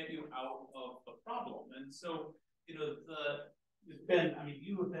get you out of the problem. And so, you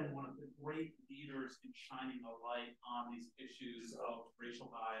have been one of the great leaders in shining a light on these issues of racial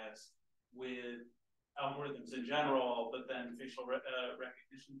bias with algorithms in general, but then facial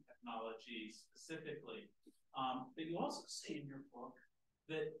recognition technology specifically. But you also say in your book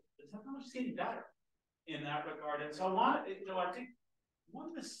that the technology is getting better in that regard. And so I think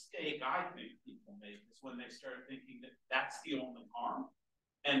one mistake I think people make is when they start thinking that that's the only harm.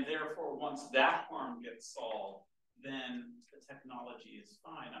 And therefore, once that harm gets solved, then the technology is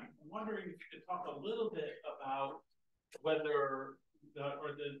fine. I'm wondering if you could talk a little bit about whether the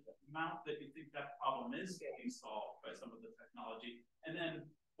amount that you think that problem is getting solved by some of the technology, and then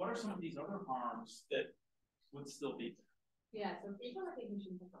what are some of these other harms that would still be there? Yeah, so facial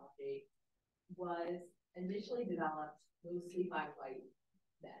recognition technology was initially developed mostly by white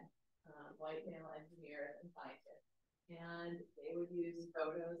men, white male engineers and scientists, and they would use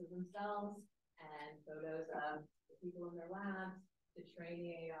photos of themselves and photos of the people in their labs to train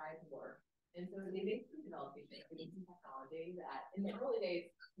the AI to work. And so they basically developed facial recognition technology that in the early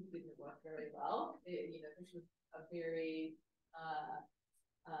days didn't work very well. This was a very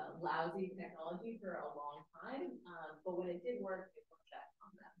lousy technology for a long time. But when it did work, it worked best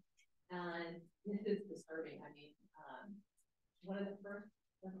on them. And this is disturbing. I mean, one of the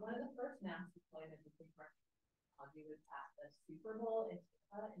first mass deployments of facial technology was at the Super Bowl in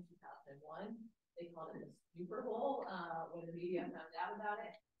 2001. They called it the Super Bowl when the media found out about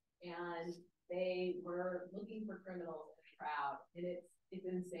it. And they were looking for criminals in the crowd. And it's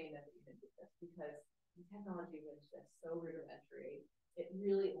insane that they even did this because the technology was just so rudimentary. It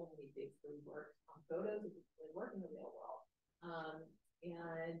really only basically worked on photos. It didn't really work in the real world.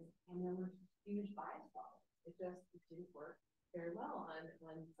 And there were huge bias problems. It didn't work very well on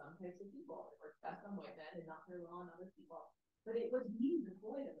some types of people. It worked best on white men and not very well on other people. But it was being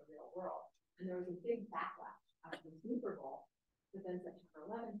deployed in the real world. And there was a big backlash after the Super Bowl. But then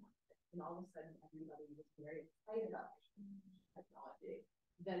September 11th happened, and all of a sudden everybody was very excited about technology.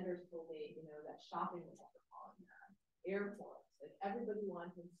 Vendors told me, that shopping was ever calling them, airports, like everybody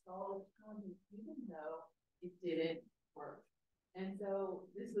wanted to install technology, even though it didn't work. And so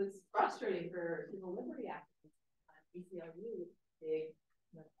this was frustrating for civil liberty activists. ACLU, big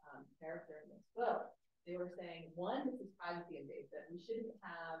character in this book, they were saying, one, this is privacy invasive. We shouldn't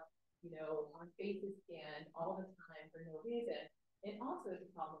have, our faces scanned all the time for no reason. And also it's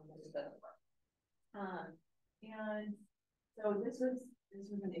a problem that it doesn't work. And So this was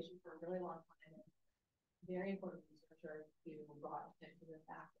an issue for a really long time. Very important researchers who brought attention to the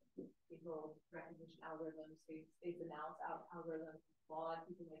fact that people recognition algorithms, face analysis algorithms, flawed,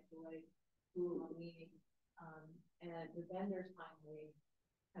 people manipulate, who are meaning, and the vendors finally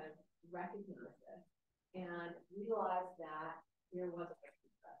kind of recognized this and realized that there was a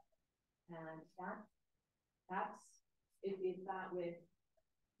breakthrough. And it's that with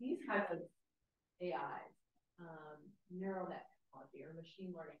these types of AI, neural net technology or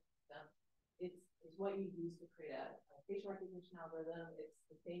machine learning system, it's what you use to create a facial recognition algorithm. It's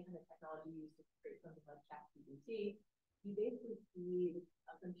the same kind of technology used to create something like ChatGPT. You basically feed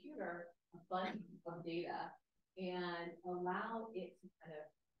a computer a bunch of data and allow it to kind of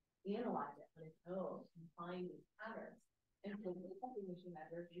analyze it on its own and find these patterns. And so the recognition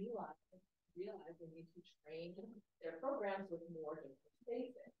vendors realize they need to train their programs with more different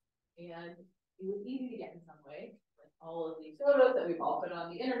spaces. And it was easy to get in some way, like all of these photos that we've all put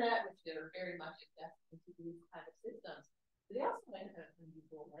on the internet, which are very much invested into these kind of systems. But they also went kind of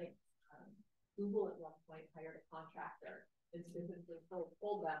unusual lengths. Google at one point hired a contractor and specifically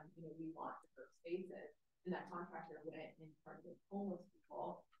told them, we want diverse spaces. And that contractor went and targeted homeless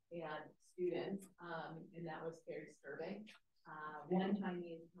people and students, and that was very disturbing. One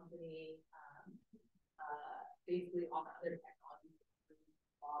Chinese company basically offered their technology to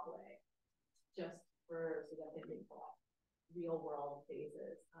Huawei just so that they could collect real world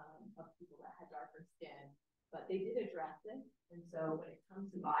faces of people that had darker skin. But they did address it, and so when it comes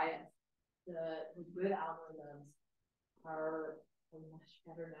to bias, the good algorithms are much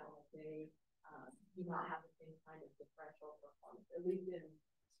better now. They do not have the same kind of differential performance, at least in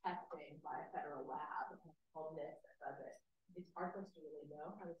testing by a federal lab called NIST that does it. It's hard for us to really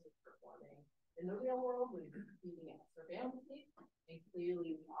know how this is performing in the real world when you're using it as surveillance, and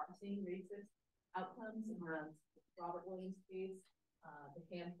clearly we are seeing racist outcomes. Robert Williams' case, the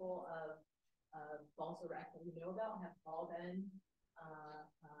handful of false arrests that we know about have all been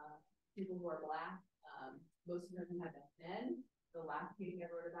people who are Black. Most of them have been men. The last case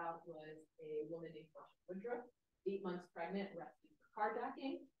I wrote about was a woman named Portia Woodruff, 8 months pregnant, arrested for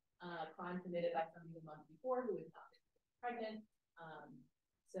carjacking, crime committed by somebody the month before who was not pregnant.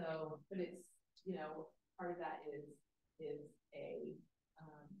 But it's, part of that is a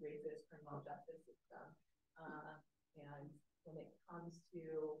racist criminal justice system. And when it comes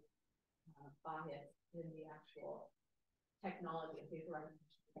to bias in the actual technology, facial recognition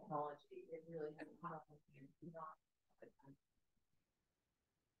technology, it really has not.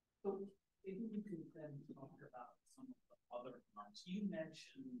 So maybe we could then talk about some of the other harms. You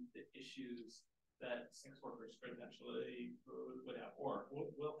mentioned the issues that sex workers potentially would have or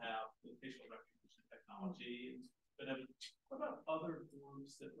will have with facial recognition technology. But what about other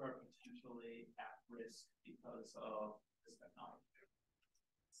groups that are potentially at risk because of this technology?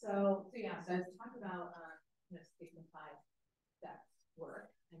 So let's talk about stigmatized sex work,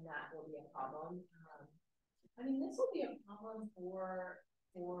 and that will be a problem. This will be a problem for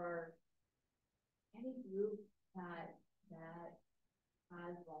any group that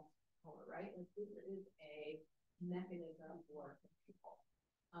has less power, right? Like this is a mechanism for people.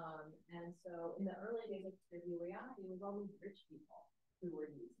 And so in the early days of Clearview AI, it was always rich people who were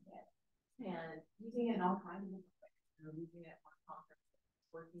using it and using it in all kinds of ways. Using it on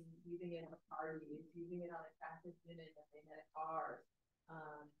conferences, using it at parties, using it on attractive women that they met at bars.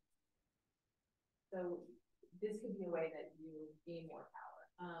 So this could be a way that you gain more power.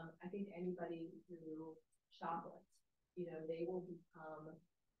 I think anybody who shoplifts, they will become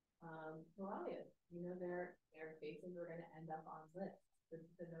pariahs. Their faces are going to end up on lists. This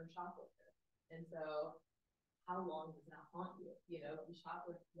is a known shoplifter. And so how long does that haunt you? If you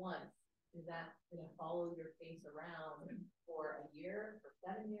shoplift once, is that going to follow your face around for a year, for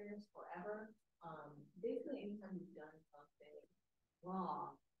 7 years, forever? Basically, anytime you've done something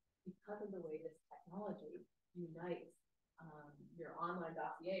wrong, because of the way this technology unites your online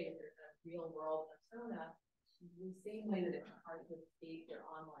dossier with your kind of real world persona, the same way that it's hard to escape your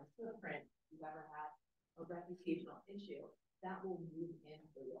online footprint, if you've ever had a reputational issue, that will move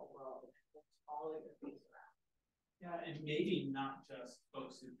into the real world and will follow your face around. Yeah, and maybe not just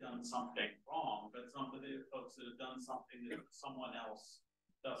folks who've done something wrong, but folks that have done something that someone else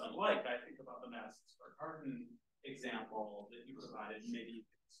doesn't like. I think about the Madison Square Garden example that you provided. Maybe you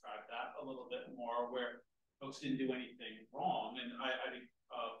could describe that a little bit more, where folks didn't do anything wrong. And I think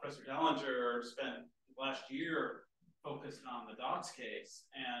Professor Dellinger spent last year focused on the Dobbs case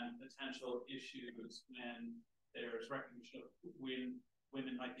and potential issues when there's recognition of when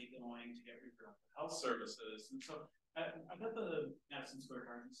women might be going to get reproductive health services. And so I bet the Madison Square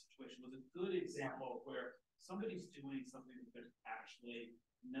Garden situation was a good example where somebody's doing something that there's actually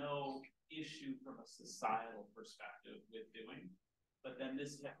no issue from a societal perspective with doing, but then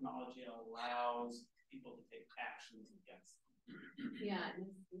this technology allows people to take actions against them. Yeah, and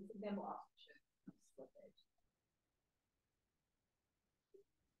this example also shows slippage.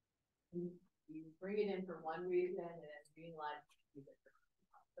 You bring it in for one reason and then realize you use it for something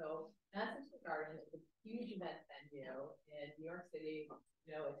else. So Madison Square Garden is a huge event venue in New York City.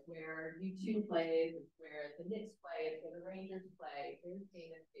 You know, it's where U2 plays, it's where the Knicks play, it's where the Rangers play, here's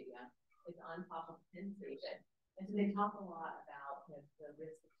Dana Stadium. It's on top of Penn Station. And so they talk a lot about the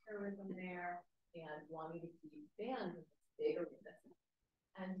risk of terrorism there and wanting to keep fans in this big arena.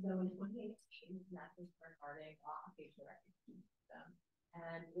 And so in 2018, Madison Square Garden got a facial recognition system.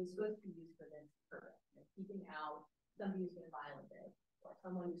 And it was supposed to be used for this purpose, you know, keeping out somebody who's been violent, or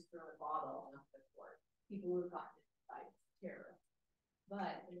someone who's thrown a bottle off the court, people who have gotten into fights, terrorists.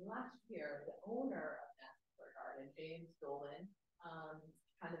 But in the last year, the owner of Madison Square Garden, Jolynn,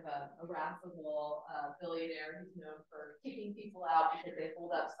 kind of a irascible billionaire who's known for kicking people out because they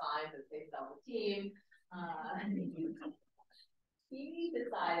hold up signs that they sell the team. He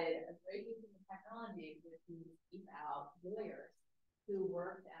decided a great use of the technology was to keep out lawyers who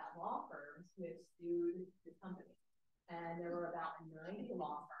worked at law firms who had sued the company. And there were about 90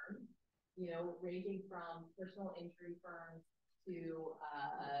 law firms, you know, ranging from personal injury firms to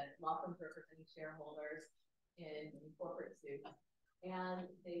law firms representing shareholders in corporate suits. And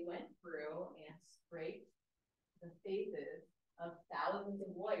they went through and scraped the faces of thousands of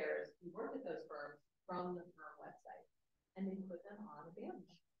lawyers who worked at those firms from the firm website. And they put them on a ban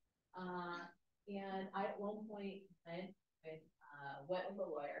list. And I at one point went with a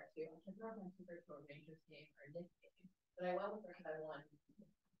lawyer to, I can't remember if I took her to a Rangers game or a Knicks game, but I went with her because I won.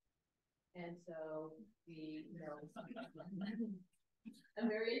 And so we, you know, I'm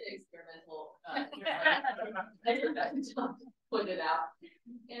very experimental. Put it out.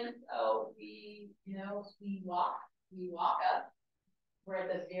 And so we, you know, we walk up. We're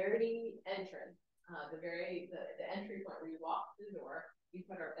at the very entrance, the entry point where you walk through the door. We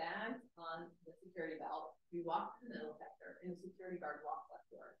put our bags on the security belt. We walk to the middle sector, and the security guard walks up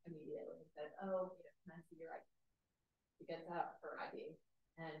to her immediately and says, "Oh, you know, can I see your ID?" She gets out her ID,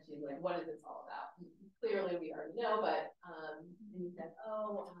 and she's like, "What is this all about?" Clearly, we already know, but and he says,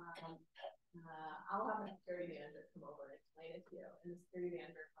 "Oh, I'll have a security manager come over and explain it to you." And the security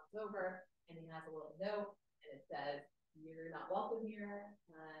manager comes over, and he has a little note, and it says, "You're not welcome here.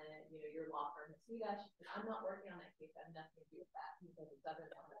 You know, your law firm has sued us." She said, "I'm not working on that case. I have nothing to do with that." He says, "It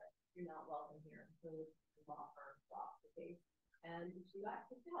doesn't matter. You're not welcome here." So the law firm dropped the case, and she got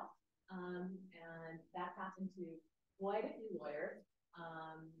kicked out. And that happened to quite a few lawyers.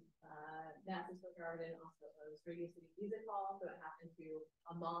 Madison Square Garden also owns Radio City Music Hall, so it happened to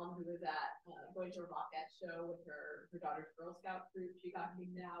a mom who was at going to a Rockette show with her daughter's Girl Scout troop. She got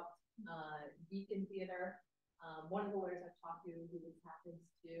kicked out. Beacon Theater. One of the lawyers I've talked to who this happens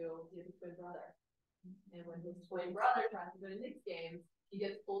to, he has a twin brother. And when his twin brother tries to go to Knicks games, he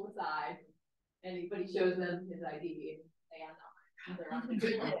gets pulled aside, but he shows them his ID and say, "I'm not."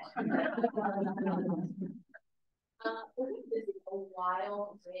 This is a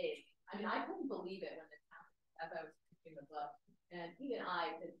wild thing. I mean, I couldn't believe it when this happened as I was teaching the book. And even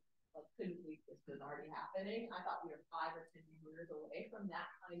I couldn't believe this was already happening. I thought we were 5 or 10 years away from that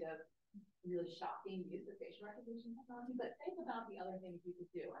kind of really shocking use of facial recognition technology. But think about the other things you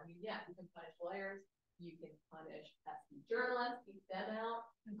could do. I mean, yeah, you can punish lawyers, you can punish pesky journalists, keep them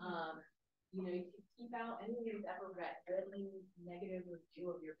out. You know, you can keep out anyone who's ever read really negative review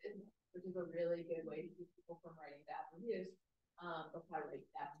of your business, which is a really good way to keep people from writing bad reviews. They'll probably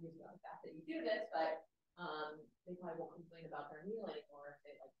write bad reviews about the fact that you do this, but they probably won't complain about their meal anymore if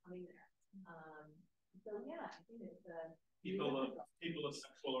they like coming there. So yeah, I think it's people of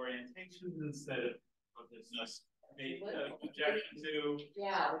sexual orientation instead of business may object to.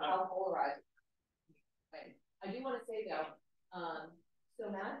 Yeah, with how polarized. Right. I do want to say though, so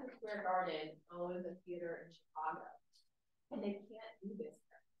Madison Square Garden owns a theater in Chicago, and they can't do this.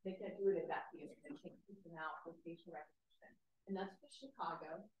 They can't do it at that theater. They can't keep them out with facial recognition, and that's because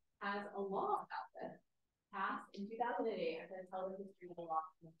Chicago has a law about this. Passed in 2008. I'm going to tell the history of the law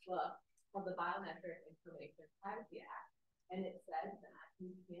in this book called the Biometric Information Privacy Act. And it says that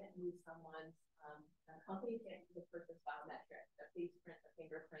you can't use someone's, a company can't use a person's biometrics, their face print, their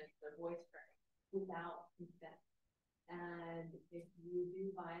fingerprints, their voice print without consent. And if you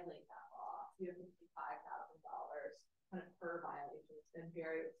do violate that law, you have to pay $5,000 kind of per violation. It's been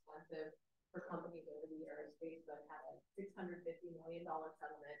very expensive for companies over the years. Facebook had a $650 million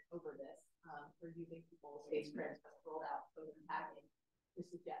settlement over this for using people's face prints that rolled out code and tagging. to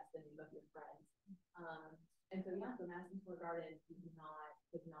suggest the name of your friends. And so yeah, so Madison Square Garden would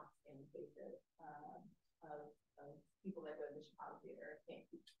not stand the faces of people that go to the Chicago theater. Can't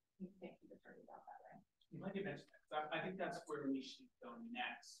keep attorneys out that way. Like you mentioned, I think that's where we should go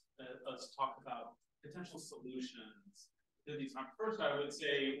next. Let's talk about potential solutions to these. First, I would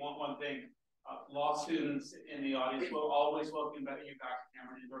say one thing. Law students in the audience will always welcome you back to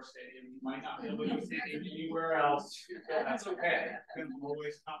Cameron Indoor Stadium. You might not be able to see anywhere else. That's okay. You can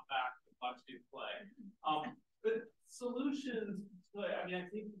always come back to watch you play. But solutions, I mean, I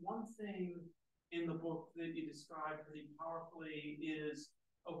think one thing in the book that you describe pretty powerfully is,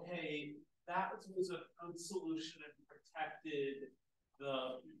 okay, that was a good solution and protected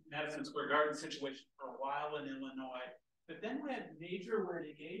the Madison Square Garden situation for a while in Illinois. But then we had major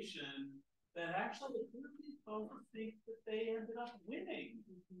litigation that actually folks think that they ended up winning.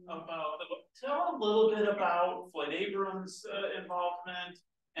 Tell a little bit about Floyd Abrams' involvement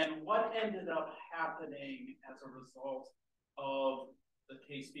and what ended up happening as a result of the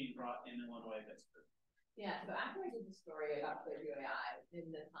case being brought in Illinois against her. Yeah, so after I did the story about Clearview AI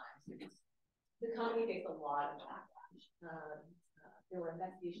in the Times, the company faced a lot of backlash. There were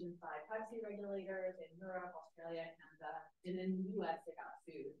investigations by privacy regulators in Europe, Australia, Canada, and in the US, they got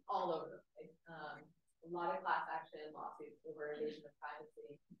sued all over the place. A lot of class action lawsuits over invasion of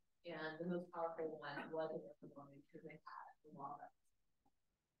privacy. And the most powerful one was in Illinois because they had the law.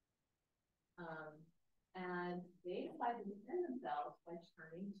 And they decided to defend themselves by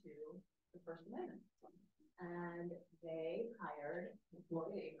turning to the First Amendment. And they hired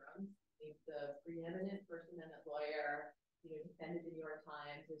Floyd Abrams, the preeminent First Amendment lawyer, defended the New York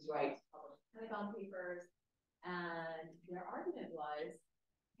Times, his right to publish Pentagon Papers. And their argument was,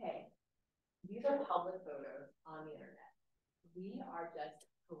 hey, these are public photos on the internet. We are just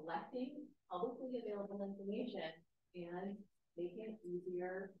collecting publicly available information and making it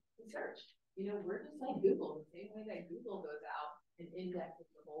easier to search. We're just like Google, the same way that Google goes out and indexes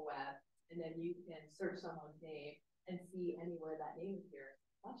the whole web, and then you can search someone's name and see anywhere that name appears.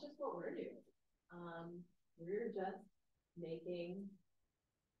 That's just what we're doing. We're just making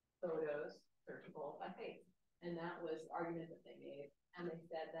photos searchable by face. And that was the argument that they made. And they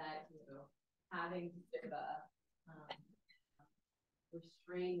said that, having to sort of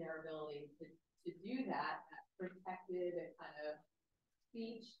restrain their ability to do that protected a kind of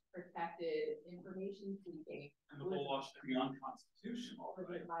speech, protected information seeking. And the whole law should be unconstitutional,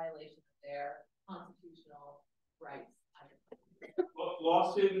 right? A violation of their constitutional rights. Well,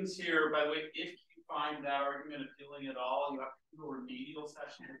 law students here, by the way, if you find that argument appealing at all, you have to do a remedial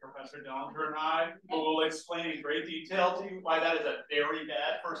session with Professor Dellinger and I, who will explain in great detail to you why that is a very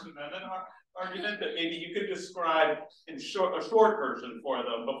bad First Amendment argument that maybe you could describe in a short version for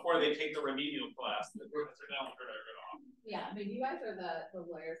them before they take the remedial class that Professor Dellinger and I are going to offer. Yeah, I mean, you guys are the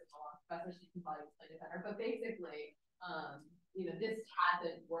lawyers in the law professor, she can probably explain it better, but basically, this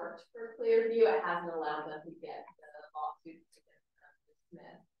hasn't worked for Clearview. It hasn't allowed them to get the lawsuits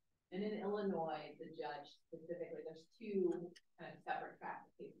dismissed. And in Illinois, the judge specifically, there's two kind of separate tracks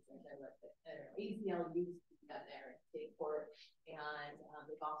of cases that are ACLU done there in state court, and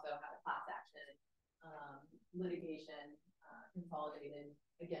they've also had a class action litigation consolidated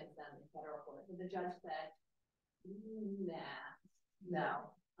against them in federal court. So the judge said,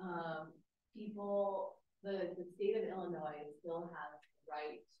 no. The state of Illinois still has the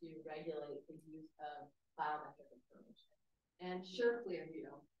right to regulate the use of biometric information. And sure, Clearview,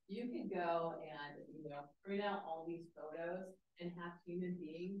 you can go and print out all these photos and have human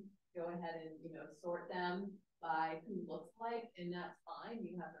beings go ahead and sort them by who looks like, and that's fine.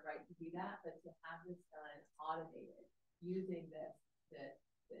 You have the right to do that, but to have this done automated using this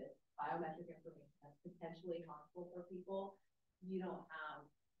biometric information that's potentially harmful for people, you don't have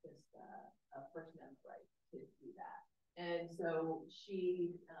just a First Amendment right to do that. And so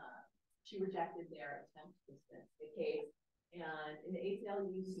she rejected their attempt to dismiss the case. And in the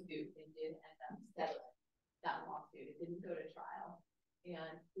ACLU suit, it did end up settling that lawsuit. It didn't go to trial.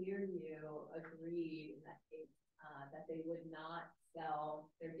 And Clearview agreed in that case that they would not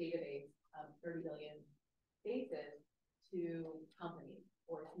sell their database of 30 billion faces to companies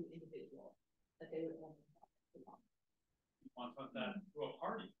or to individuals, that they would only sell to them. You want to put that to a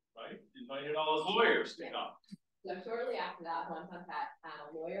party, right? Invited all his lawyers to come. So shortly after that, One Ton Pat had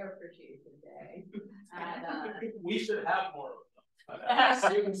a lawyer appreciation day. And, we should have more of them.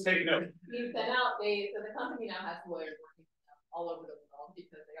 Students take note. He sent out, so the company now has lawyers working all over the world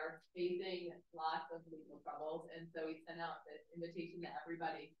because they are facing lots of legal troubles. And so he sent out this invitation to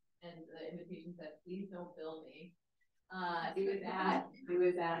everybody, and the invitation said, please don't bill me. It was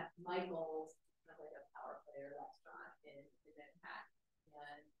at Michael's, like a power player restaurant in Manhattan.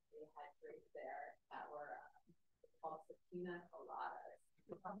 peanut coladas.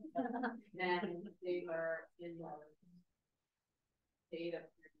 And they were in the state of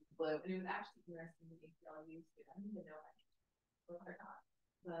blue. And it was actually interesting to ACLU too. I didn't even know that or not.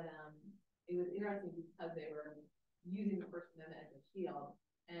 But it was interesting because they were using the First Amendment as a shield.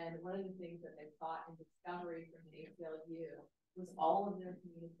 And one of the things that they thought in discovery from the ACLU was all of their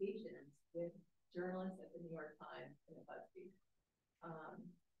communications with journalists at the New York Times and at BuzzFeed,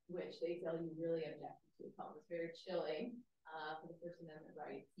 which the ACLU really objected to. It was very chilling for the First Amendment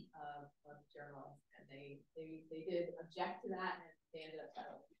rights of journalists, and they did object to that, and they ended up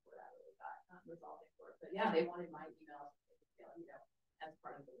settling before that really got resolved in court. But yeah, they wanted my emails to the ACLU as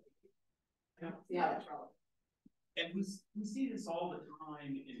part of the litigation. See how that's relevant. And we see this all the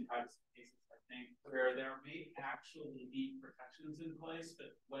time in privacy cases, I think, where there may actually be protections in place,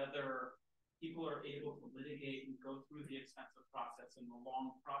 but whether people are able to litigate and go through the expensive process and the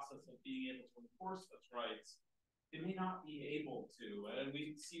long process of being able to enforce those rights, they may not be able to. And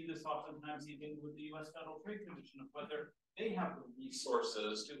we see this oftentimes even with the U.S. Federal Trade Commission of whether they have the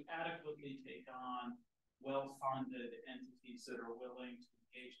resources to adequately take on well-funded entities that are willing to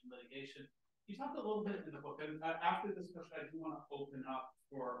engage in litigation. You talked a little bit in the book, and after this question, I do want to open up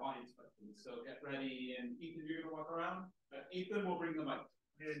for audience questions. So get ready, and Ethan, you're going to walk around. Ethan will bring the mic.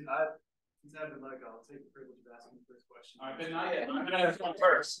 And since I have the mic, I'll take the privilege of asking the first question. I've been not yet. I'm going to ask one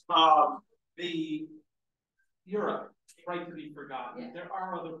first. The Europe, right to be forgotten. Yeah. There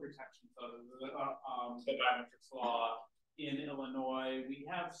are other protections other than the biometrics law in Illinois. We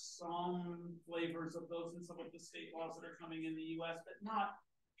have some flavors of those in some of the state laws that are coming in the U.S., but not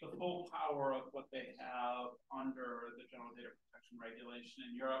the full power of what they have under the General Data Protection Regulation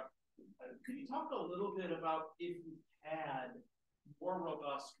in Europe. Could you talk a little bit about if you had more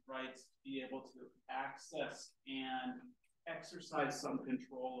robust rights to be able to access and exercise some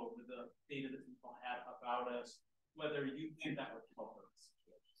control over the data that people have about us, whether you think that would help us?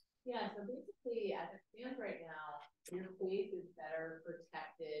 Yeah, so basically, as it stands right now, your face is better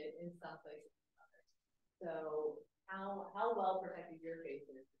protected in some places than others. So how well protected your face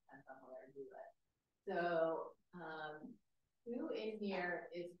is depends on where you live. So who in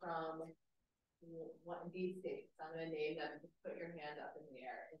here is from one of these states? I'm going to name them. Just put your hand up in the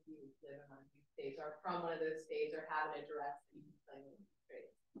air if you live in one of these states, or from one of those states, or have an address that you can claim in these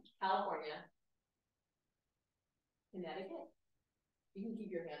states. California, Connecticut. You can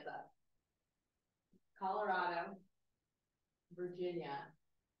keep your hands up. Colorado, Virginia,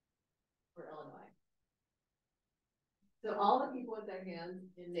 or Illinois. So all the people with their hands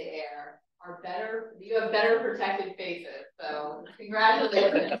in the air are better, you have better protected faces. So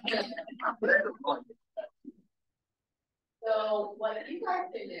congratulations. So what you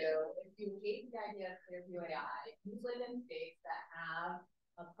guys can do, if you hate the idea of Clearview AI, you live in states that have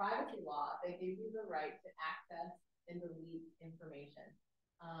a privacy law that gives you the right to access and delete information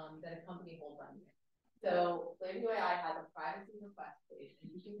that a company holds on you. So Clearview AI has a privacy request page, and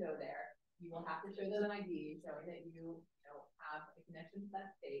you can go there. You will have to show them an ID showing that you have a connection to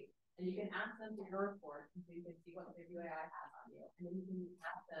that state, and you can ask them for your report, and so you can see what Clearview AI has on you, and then you can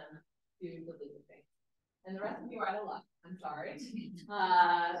ask them to delete the thing. And the rest of you are out of luck. I'm sorry.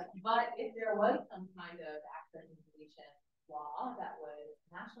 But if there was some kind of access and deletion law that was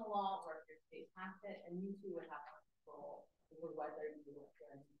national law, or if your state passed it, and you too would have control over whether you were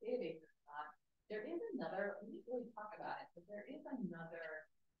in the database or not. There is another, we didn't really talk about it, but there is another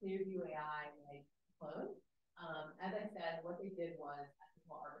Clearview AI like clone. As I said, what they did was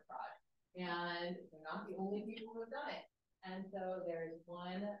ethical arbitrage, and they're not the only people who have done it. And so there's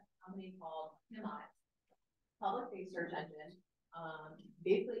one company called PimEye, public-based search engine.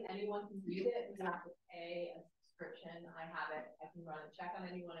 Basically, anyone can use it. You have to pay a subscription. I have it. I can run a check on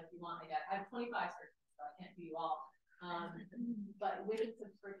anyone if you want. I have 25 searches, so I can't do you all. But with a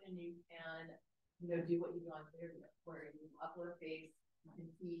subscription, you can do what you do on Clearview, where you upload a face. You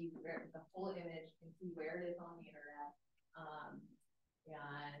can see where the full image, you can see where it is on the internet.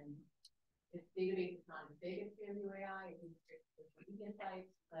 And its database is not as big as Clearview AI, it is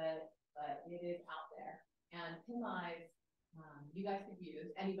insights, but it is out there. And PimEye, you guys can use,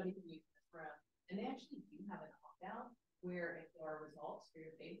 anybody can use this room. And they actually do have an opt-out where if there are results for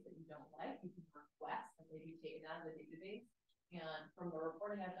your face that you don't like, you can request that they be taken out of the database. And from the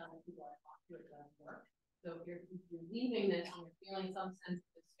reporting I've done with people I've talked to, it doesn't work. So if you're leaving this and you're feeling some sense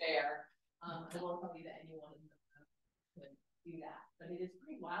of despair, I won't tell you that anyone in the room could do that. But it is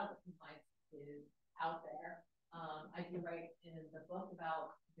pretty wild that compliance is out there. I do write in the book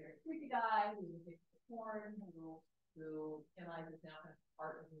about a very creepy guy who was addicted to porn, who PimEye is now kind of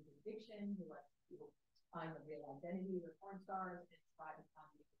part of his addiction, who lets people find the real identity of the porn stars and try to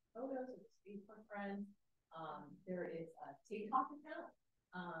find photos of his Facebook friends. There is a TikTok account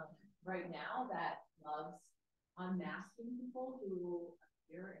right now that loves unmasking people who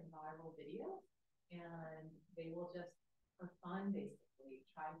appear in viral videos, and they will just, for fun, basically,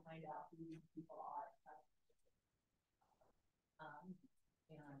 try to find out who these people are.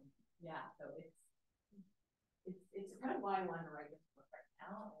 And yeah, so it's kind of why I want to write this book right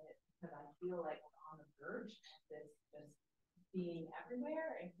now, because I feel like we're on the verge of this just being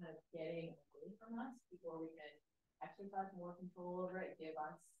everywhere and kind of getting away from us before we can exercise more control over it, give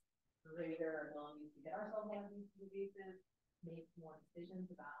us greater ability to get ourselves out of these diseases, make more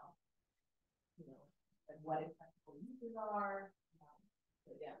decisions about, like what acceptable uses are.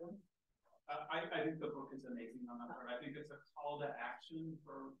 So yeah. I think the book is amazing on that part. I think it's a call to action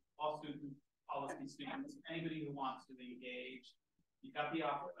for all students, policy students, anybody who wants to engage. You've got the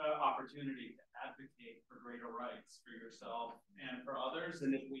opportunity to advocate for greater rights for yourself and for others.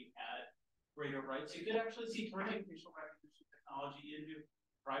 And if we had greater rights, you could actually see turning facial recognition technology into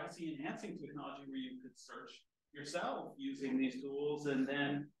privacy enhancing technology where you could search yourself using these tools and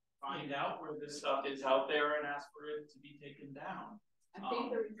then find out where this stuff is out there and ask for it to be taken down. I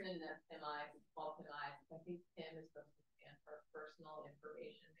think the reason that I think PIM is supposed to stand for personal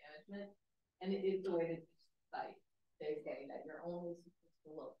information management, and it is the way that this site, they say that you're only supposed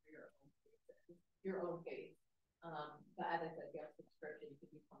to look for your own face, But as I said, if you have a subscription, you could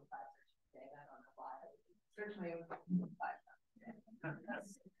do 25 searches a day. I don't know why I would search my own 5 times a day.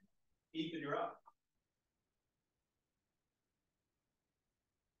 Ethan, you're up.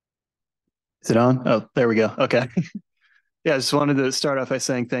 Is it on? Oh, there we go. Okay. Yeah, I just wanted to start off by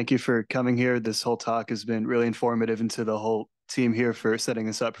saying thank you for coming here. This whole talk has been really informative, and to the whole team here for setting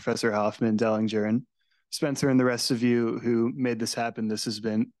this up, Professor Hoffman, Dellinger, and Spencer, and the rest of you who made this happen. This has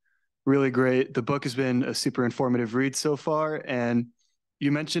been really great. The book has been a super informative read so far, and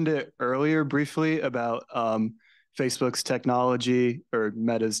you mentioned it earlier briefly about Facebook's technology, or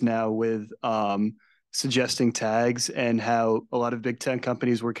Meta's now, with suggesting tags, and how a lot of big tech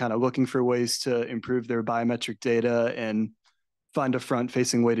companies were kind of looking for ways to improve their biometric data and find a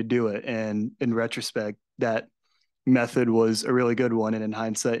front-facing way to do it. And in retrospect, that method was a really good one, and in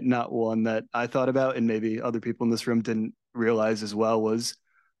hindsight, not one that I thought about, and maybe other people in this room didn't realize as well, was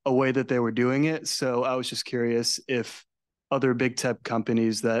a way that they were doing it. So I was just curious if other big tech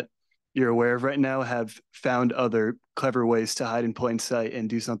companies that you're aware of right now have found other clever ways to hide in plain sight and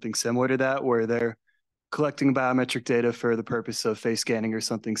do something similar to that, where they're collecting biometric data for the purpose of face scanning or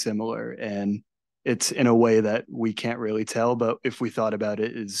something similar. And it's in a way that we can't really tell, but if we thought about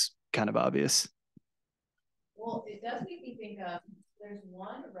it, is kind of obvious. Well, it does make me think of, there's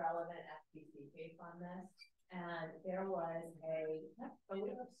one relevant FTC case on this, and there was a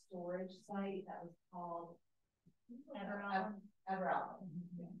photo storage site that was called Everalbum. Everalbum.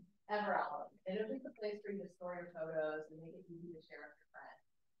 And it was just a place for you to store your photos and make it easy to share with your friends.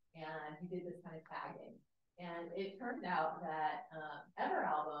 And he did this kind of tagging. And it turned out that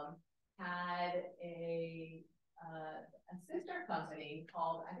Everalbum had a sister company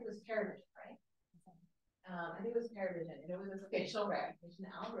called, I think it was Paravision, right? I think it was Paravision, and it was a facial recognition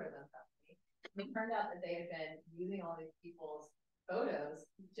algorithm company. And it turned out that they had been using all these people's photos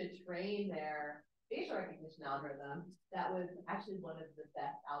to train their facial recognition algorithm. That was actually one of the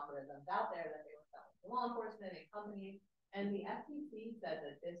best algorithms out there that they were selling to law enforcement and companies. And the FTC said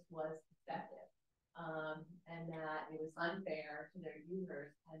that this was deceptive, and that it was unfair to their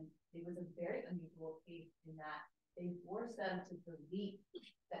users. And it was a very unusual case in that they forced them to delete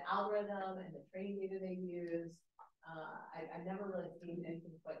the algorithm and the training data they use. I've never really seen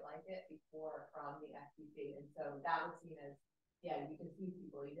anything quite like it before from the FTC. And so that was seen as, yeah, you can see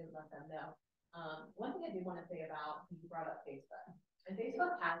people, you didn't let them know. One thing I did want to say about, you brought up Facebook. And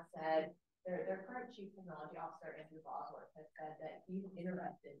Facebook has said, their current chief technology officer, Andrew Bosworth, has said that he's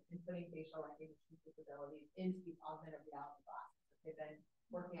interested in putting facial recognition capabilities into these augmented reality glasses that they've been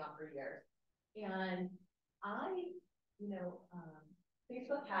working on for years. And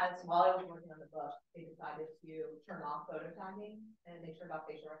Facebook has, while I was working on the book, they decided to turn off photo tagging, and they turned off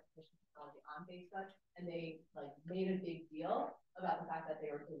facial recognition technology on Facebook, and they made a big deal about the fact that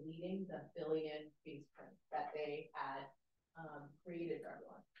they were deleting the billion face prints that they had created for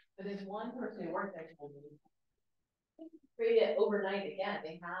everyone. But there's one person who worked there who told me, create it overnight again.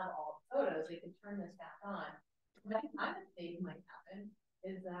 They have all the photos, they can turn this back on. What I would think might happen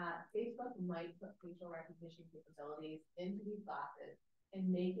is that Facebook might put facial recognition capabilities into these glasses and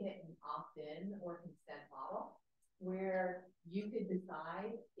make it an opt-in or consent model, where you could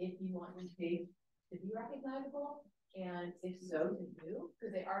decide if you want your face to be recognizable, and if so, to who,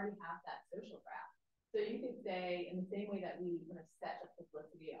 because they already have that social graph. So you could say, in the same way that we kind of set the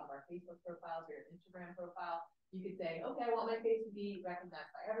publicity of our Facebook profiles or your Instagram profile, you could say, okay, I want my face to be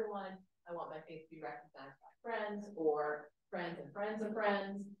recognized by everyone. I want my face to be recognized by friends or friends and friends of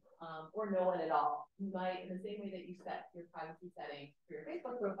friends, or no one at all. You might, in the same way that you set your privacy settings for your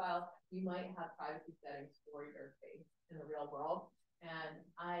Facebook profile, you might have privacy settings for your face in the real world. And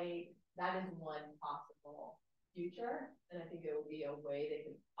that is one possible future, and I think it will be a way they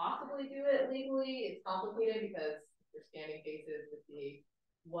can possibly do it legally. It's complicated because you're scanning faces to see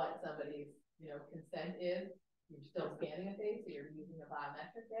what somebody's consent is. You're still scanning a face, so you're using a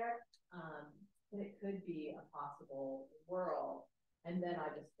biometric there. But it could be a possible world. And then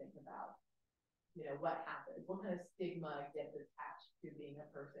I just think about what happens, what kind of stigma gets attached to being a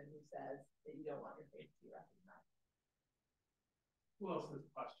person who says that you don't want your face to be recognized. Who else has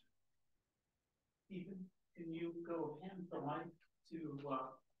a question? Ethan, can you go hand the mic to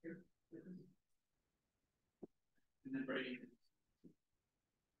here? And then Brady.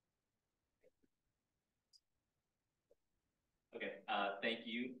 Okay, thank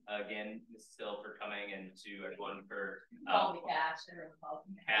you again, Mrs. Hill, for coming, and to everyone for Call me Cash. Everyone calls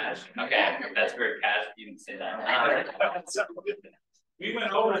me Cash. Okay, that's very Cash. You didn't say that. We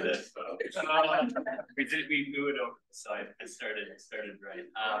went over this though. We went over this, so I started right.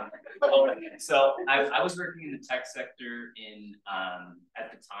 So I was working in the tech sector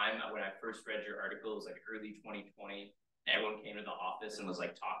at the time when I first read your article. It was like early 2020. Everyone came to the office and was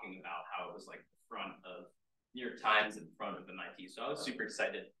like talking about how it was like the front of New York Times in front of MIT. So I was super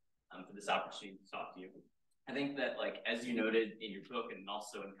excited for this opportunity to talk to you. I think that, like, as you noted in your book and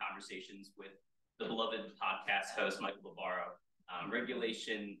also in conversations with the beloved podcast host, Michael Labaro,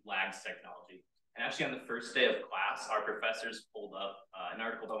 regulation lags technology. And actually on the first day of class, our professors pulled up an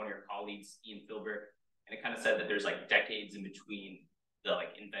article by one of your colleagues, Ian Philbrick, and it kind of said that there's like decades in between the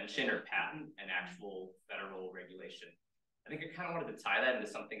like invention or patent and actual federal regulation. I think I kind of wanted to tie that into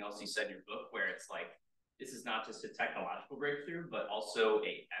something else you said in your book, where it's like, this is not just a technological breakthrough, but also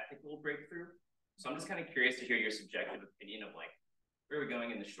a ethical breakthrough. So I'm just kind of curious to hear your subjective opinion of like, where are we going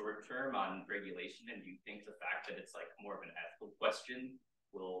in the short term on regulation? And do you think the fact that it's like more of an ethical question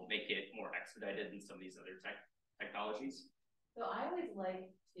will make it more expedited than some of these other technologies? So I always like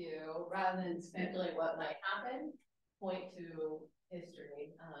to, rather than speculate what might happen, point to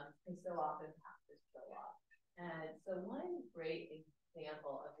history, because so often past show up. And so one great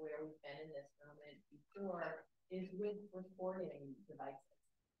example of where we've been in this moment before is with recording devices.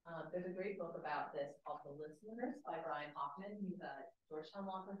 There's a great book about this called The Listeners by Hoffman. He's a Georgetown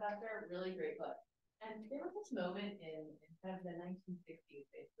law professor, really great book. And there was this moment in kind of the 1960s,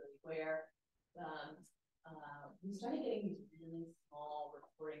 basically, where we started getting these really small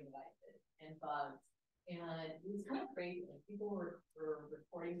recording devices and bugs. And it was kind of crazy. Like, people were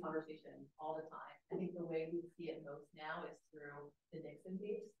recording conversations all the time. I think the way we see it most now is through the Nixon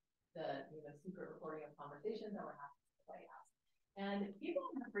tapes, the secret recording of conversations that were happening in the White House. And people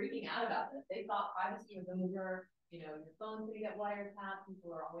were freaking out about this. They thought privacy was over. Your phone's going to get wiretapped.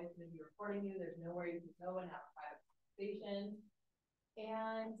 People are always going to be recording you. There's nowhere you can go and have a private conversation.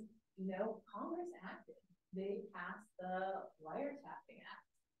 And, Congress acted. They passed the Wiretapping Act.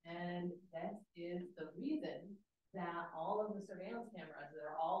 And this is the reason that all of the surveillance cameras that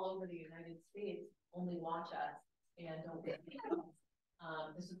are all over the United States only watch us and don't get us.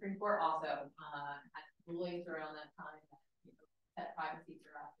 The Supreme Court also had rulings around that time that privacy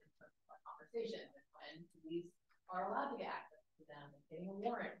for us in terms of our conversation, and when police are allowed to get access to them and getting a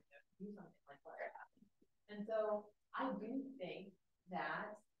warrant to do something like wiretapping. And so I do think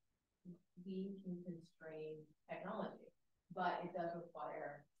that we can constrain technology, but it does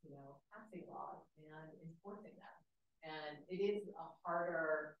require, passing laws and enforcing them. And it is a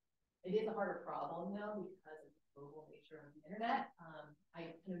harder problem though, because of the global nature of the internet.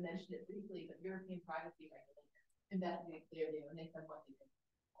 I kind of mentioned it briefly, but European privacy regulators investigated Clearview, and they said what they did,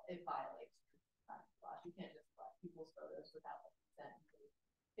 it violates privacy laws. You can't just collect people's photos without their consent and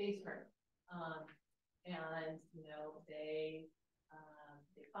face print. And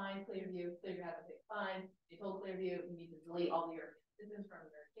they fined Clearview. Clearview had a big fine. They told Clearview, you need to delete all the European citizens from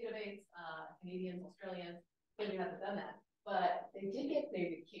their database, Canadians, Australians. Clearview hasn't done that, but they did get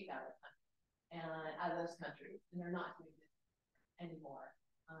Clearview kicked out of the country and out of those countries, and they're not doing this anymore.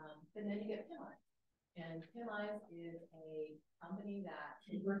 And then you get Pinline. And Pinline is a company that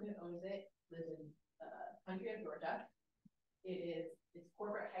the person who owns it lives in the country of Georgia. Its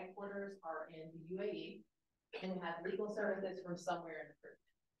corporate headquarters are in the UAE, and it has legal services from somewhere in the Caribbean.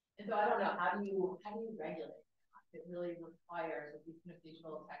 And so I don't know, how do you regulate? It really requires, with these kind of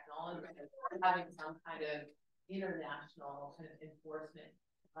digital technology, having some kind of international kind of enforcement,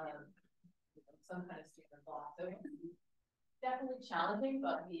 some kind of standard block. So it's definitely challenging,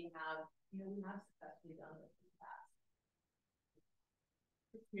 but we have successfully done this in the past.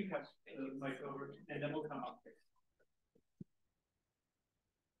 You have the mic over, and then we'll come up here.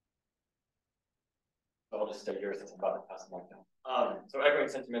 I'll just stay here since I'm about to pass the mic down. So echoing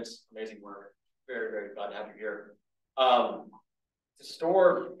sentiments, amazing work. Very, very glad to have you here. To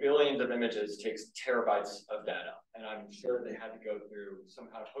store billions of images takes terabytes of data, and I'm sure they had to go through some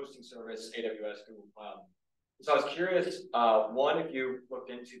kind of hosting service, AWS, Google Cloud. So I was curious, one, if you looked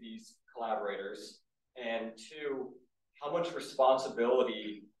into these collaborators, and two, how much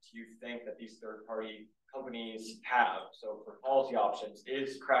responsibility do you think that these third-party companies have? So for policy options,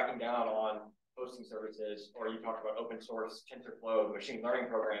 is cracking down on hosting services, or you talked about open source TensorFlow, machine learning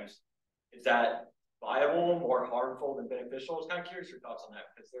programs, is that viable, more harmful than beneficial? I was kind of curious your thoughts on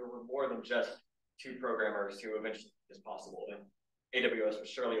that, because there were more than just two programmers who eventually made this possible. And AWS was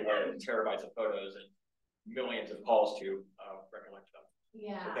surely aware of terabytes of photos and millions of calls to recollect them.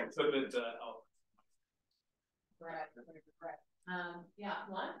 Yeah. So thanks. So Correct. Yeah,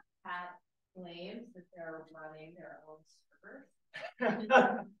 one hat claims that they're running their own servers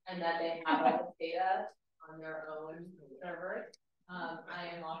and that they have all the data on their own servers.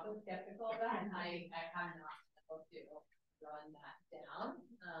 I am also skeptical of that, and I have not been able to run that down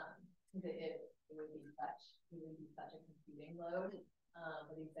because it would be such a computing load.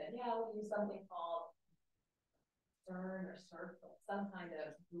 But he said, yeah, we'll use something called CERN or CERF, some kind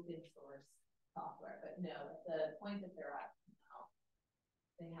of open source software. But no, at the point that they're at now,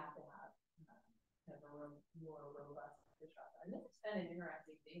 they have to have kind of a more robust infrastructure. And this has been an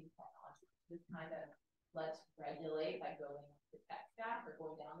interesting thing with technology. This kind of let's regulate by going up the tech stack or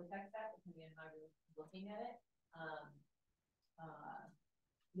going down the tech stack, depending on how you're looking at it.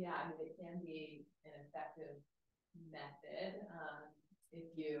 Yeah, I mean, it can be an effective method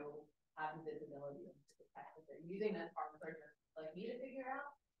if you have the visibility into the tech that they're using. That's hard for like me to figure out,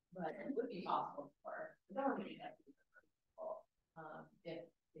 but it would be possible for the government to do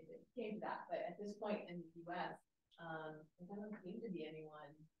if it came to that. But at this point in the US, there doesn't seem to be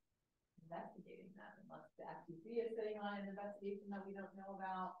anyone investigating that, unless the FTC is sitting on an investigation that we don't know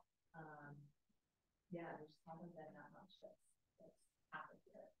about. Yeah, there just hasn't been that much that's happened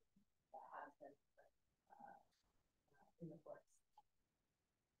here that has been in the courts.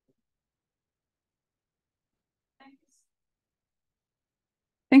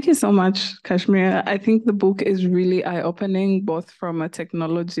 Thank you so much, Kashmir. I think the book is really eye-opening, both from a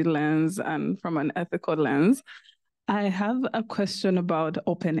technology lens and from an ethical lens. I have a question about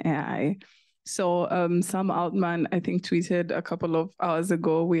OpenAI. So Sam Altman, I think, tweeted a couple of hours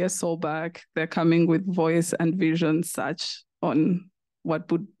ago, we are so back. They're coming with voice and vision search on what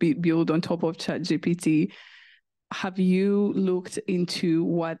would be built on top of ChatGPT. Have you looked into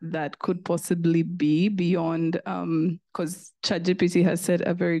what that could possibly be beyond, because ChatGPT has set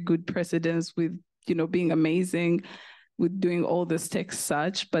a very good precedence with, being amazing, with doing all this text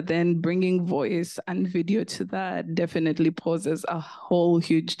search, but then bringing voice and video to that definitely poses a whole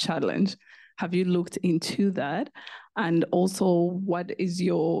huge challenge. Have you looked into that? And also, what is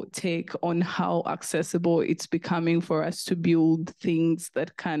your take on how accessible it's becoming for us to build things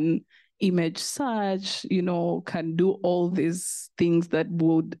that can image search, can do all these things that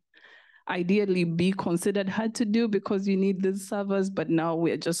would ideally be considered hard to do because you need these servers, but now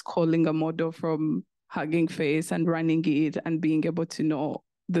we're just calling a model from Hugging Face and running it and being able to know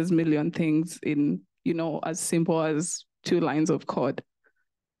these million things in, as simple as 2 lines of code.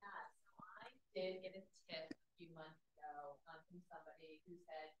 So I did get a tip a few months ago from somebody who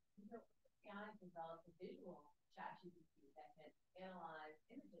said, AI developed a visual ChatGPT that can analyze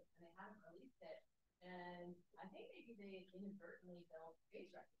images, and they haven't released it. And I think maybe they inadvertently built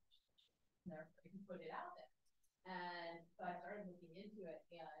face recognition. They can put it out there. And so I started looking into it,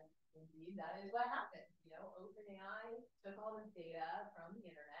 and indeed, that is what happened. OpenAI took all this data from the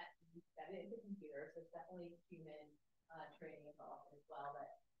internet and fed it into computers. There's definitely human training involved as well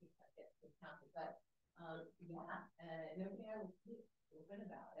that gets discounted. But yeah, and OpenAI was open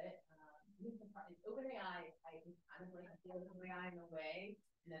about it. OpenAI, I kind of like OpenAI in a way,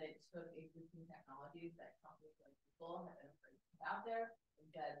 and that it took existing technologies that companies like Google have been afraid to put out there and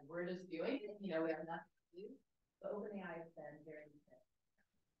said, we're just doing it, we have nothing to do. But OpenAI has been very good.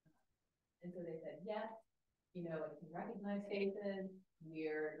 And so they said, yes, it can recognize faces.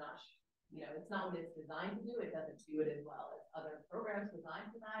 We're not, it's not what it's designed to do. It doesn't do it as well as other programs designed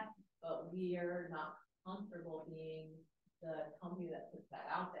for that. But we are not comfortable being the company that puts that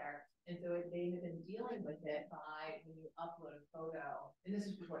out there. And so they have been dealing with it by when you upload a photo, and this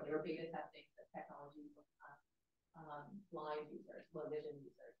is before they were beta testing the technology for blind users, low vision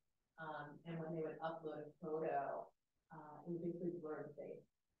users. And when they would upload a photo, it would basically blur the face,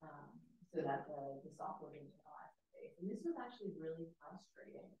 so that the software didn't realize the face. And this was actually really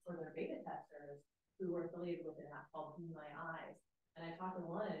frustrating for their beta testers who were affiliated with an app called Be My Eyes. And I talked to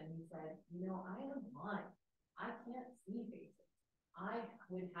one and he said, you know, I am blind. I can't see faces. I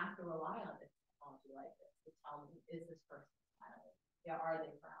would have to rely on this technology like this to tell me, is this person smiling? Yeah, are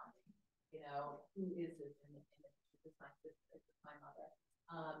they frowning? You know, who is this in the image? Is this my sister? Is this my mother?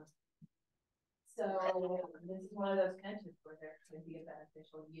 So this is one of those tensions where there could be a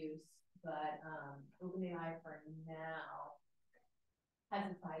beneficial use, but OpenAI for now has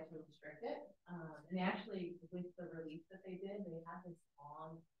decided to restrict it. And they actually, with the release that they did, they had this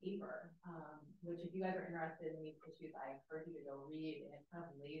long paper, which if you guys are interested in these issues, I encourage you to go read, and it kind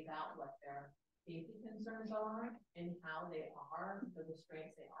of lays out what their safety concerns are and how they are, the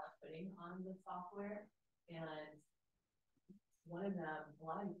restraints they are putting on the software. And one of them, a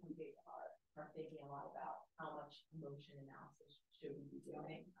lot of these companies are thinking a lot about how much emotion analysis should we be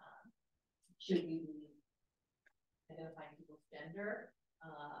doing. Should we be identifying people's gender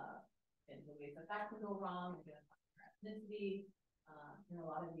in the ways that that can go wrong, identifying their ethnicity, and a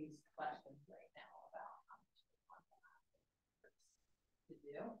lot of these questions right now about how much they want to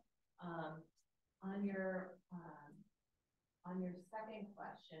do. On your second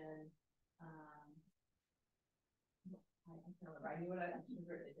question, I knew what I should have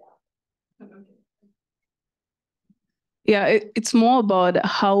written it down. Okay. Yeah, it's more about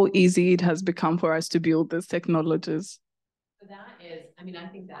how easy it has become for us to build these technologies. So that is, I mean, I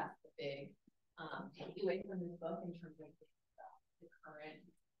think that's the big takeaway from this book in terms of the current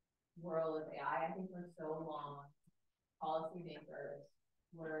world of AI. I think for so long, policymakers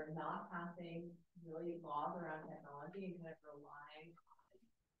were not passing really laws around technology and kind of relying on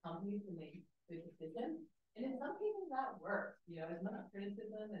companies to make good decisions. And in some cases that works. You know, as much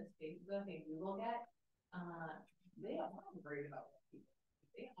criticism as Facebook and Google get, they are not worried about what people do.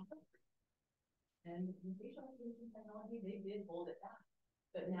 They are. And in facial recognition technology, they did hold it back.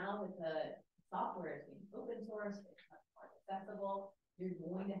 But now that the software is being open source, it's much more accessible, you're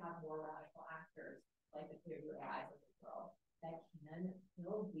going to have more radical actors like the Clearview AI of the world that can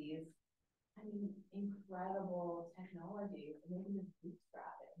build these, I mean, incredible technologies, and they can just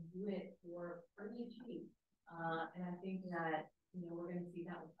bootstrap it and do it for pretty cheap. And I think that, you know, we're going to see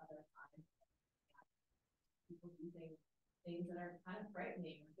that with other times. People using things that are kind of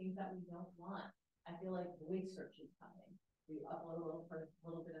frightening, things that we don't want. I feel like voice search is coming. You upload a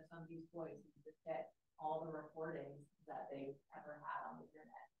little bit of somebody's voice, and you just get all the recordings that they've ever had on the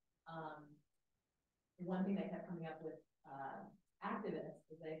internet. One thing that kept coming up with activists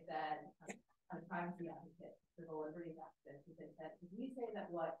is they said, privacy advocates, civil liberties activists, they said, if we say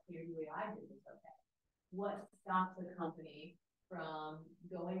that what Clearview AI did is okay, what stops a company from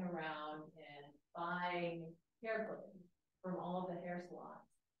going around and buying hair clippings from all of the hair salons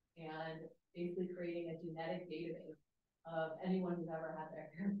and basically creating a genetic database of anyone who's ever had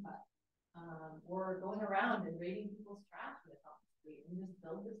their hair cut, or going around and raiding people's trash in the street and just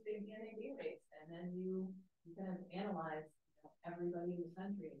build this big genetic database, and then you kind of analyze, you know, everybody in the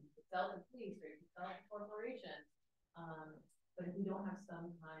country, and you could sell to police or you could sell to corporations. But if you don't have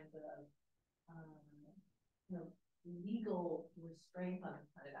some kind of you know, legal restraint on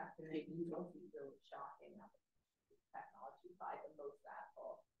this kind of activity, you will see really shocking technology by the most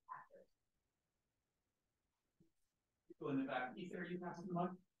radical actors. People in the back. Ethan, are you passing the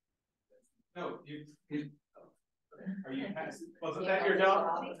mic? No, you are you passing? Wasn't that your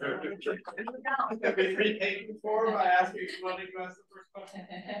job? Have been retaken before by asking somebody to ask the first question.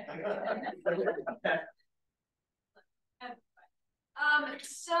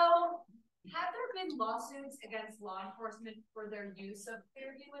 So have there been lawsuits against law enforcement for their use of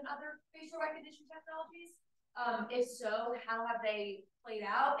Clearview and other facial recognition technologies? If so, how have they played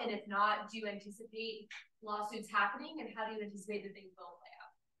out? And if not, do you anticipate lawsuits happening? And how do you anticipate that they will play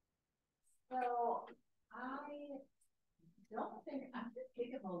out? So I don't think I could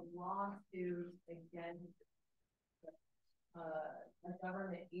think of a lawsuit against a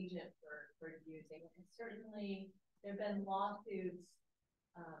government agent for using it. Certainly, there have been lawsuits,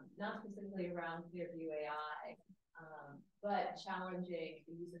 not specifically around Clearview AI, but challenging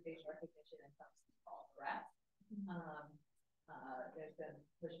the use of facial recognition in something called threats. There's been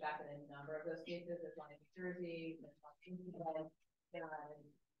pushback in a number of those cases. There's one in New Jersey, there's one in England,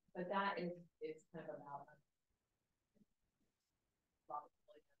 but that is kind of about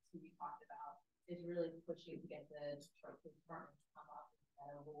who we talked about, is really pushing to get the department to come up with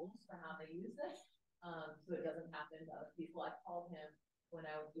better rules for how they use this, so it doesn't happen to other people. I called him when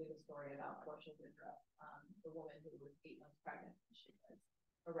I was doing a story about Portia Woodruff, the woman who was 8 months pregnant. She was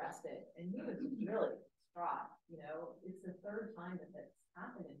arrested, and he was really distraught. You know, it's the third time that that's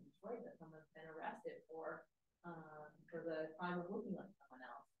happened in Detroit that someone's been arrested for the crime of looking like someone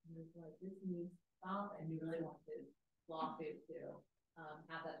else. And he's like, this needs to stop, and he really wants his lawsuit to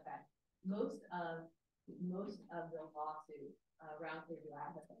have that effect. Most of the lawsuits around Clearview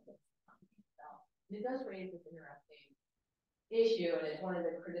AI have been itself. It does raise this interesting issue, and it's one of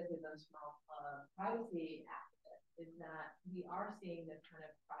the criticisms from privacy activists is that we are seeing this kind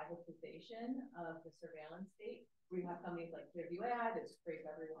of privatization of the surveillance state. We have companies like Clearview AI that scrape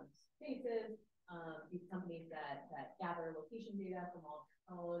everyone's faces. These companies that gather location data from all your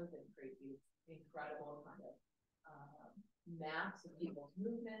phones and create these incredible kind of maps of people's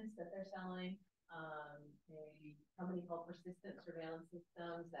movements that they're selling. A company called Persistent Surveillance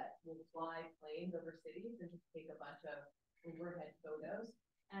Systems that will fly planes over cities and just take a bunch of overhead photos.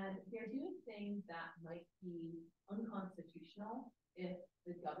 And they're doing things that might be unconstitutional if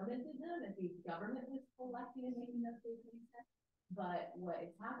the government did them, if the government was collecting and making those data. But what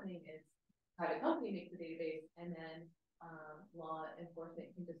is happening is private company makes a database, and then law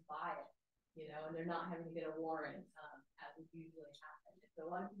enforcement can just buy it, you know, and they're not having to get a warrant as is usually happens. So a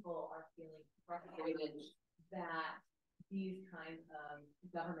lot of people are feeling frustrated that these kinds of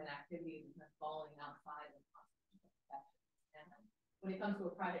government activities are falling outside of constitutional protections. And when it comes to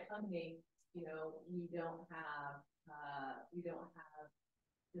a private company, you know, we don't have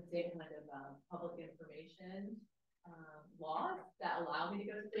the same kind of public information laws that allow me to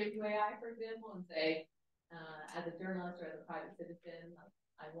go to Clearview AI, for example, and say, as a journalist or as a private citizen, like,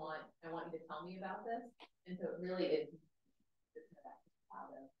 I want you to tell me about this. And so it really is out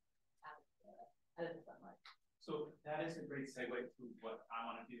of the sunlight. So that is a great segue to what I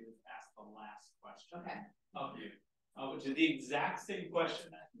want to do is ask the last question of you, which is the exact same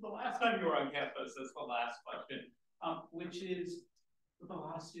question the last time you were on campus as the last question, which is with a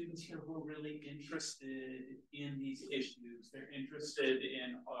lot of students here who are really interested in these issues. They're interested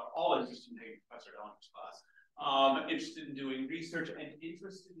in, all interested in taking Professor Dellinger's class, interested in doing research, and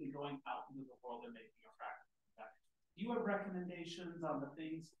interested in going out into the world and making a practical impact. Do you have recommendations on the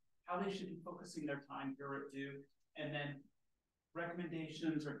things, how they should be focusing their time here at Duke, and then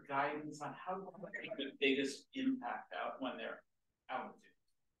recommendations or guidance on how to make the biggest impact out when they're out of Duke?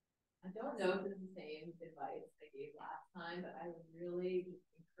 I don't know if it's the same advice I gave last time, but I would really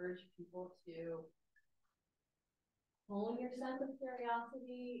encourage people to hone your sense of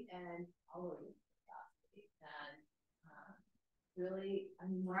curiosity and follow your curiosity. And really, I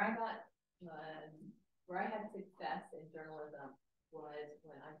mean, where I had success in journalism was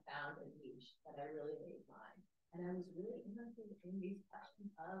when I found a niche that I really made mine. And I was really interested in these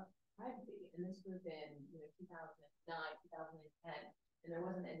questions of privacy. And this was in 2009, 2010. And there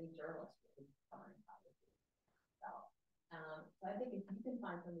wasn't any journalist really covering privacy. So I think if you can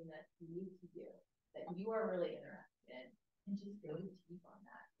find something that's unique to you, that you are really interested in, and just go deep on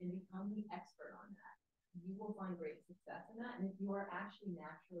that and become the expert on that, you will find great success in that. And if you are actually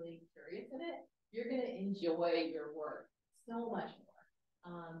naturally curious in it, you're going to enjoy your work so much more.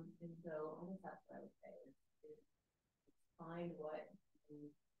 And so I guess that's what I would say is find what you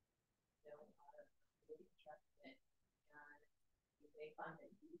know are really interested in. You may find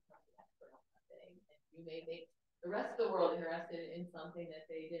that you become the expert on something, and you may make the rest of the world interested in something that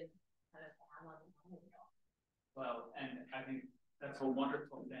they didn't kind of have on the mind. Well, and I think that's a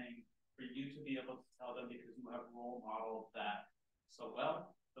wonderful thing for you to be able to tell them, because you have role models that so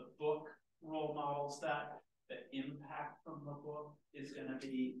well. The book role models that the impact from the book is going to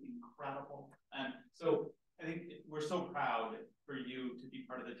be incredible. And so I think we're so proud for you to be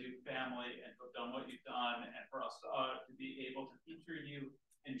part of the Duke family and to have done what you've done, and for us to be able to feature you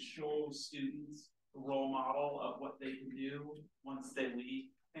and show students the role model of what they can do once they leave.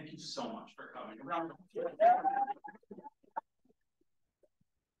 Thank you so much for coming around.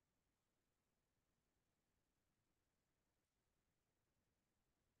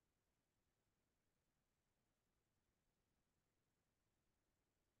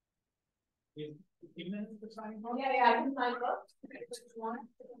 A few minutes for signing books? Yeah, I can sign books.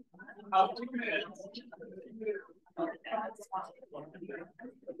 How 2 minutes?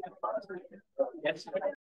 Yes.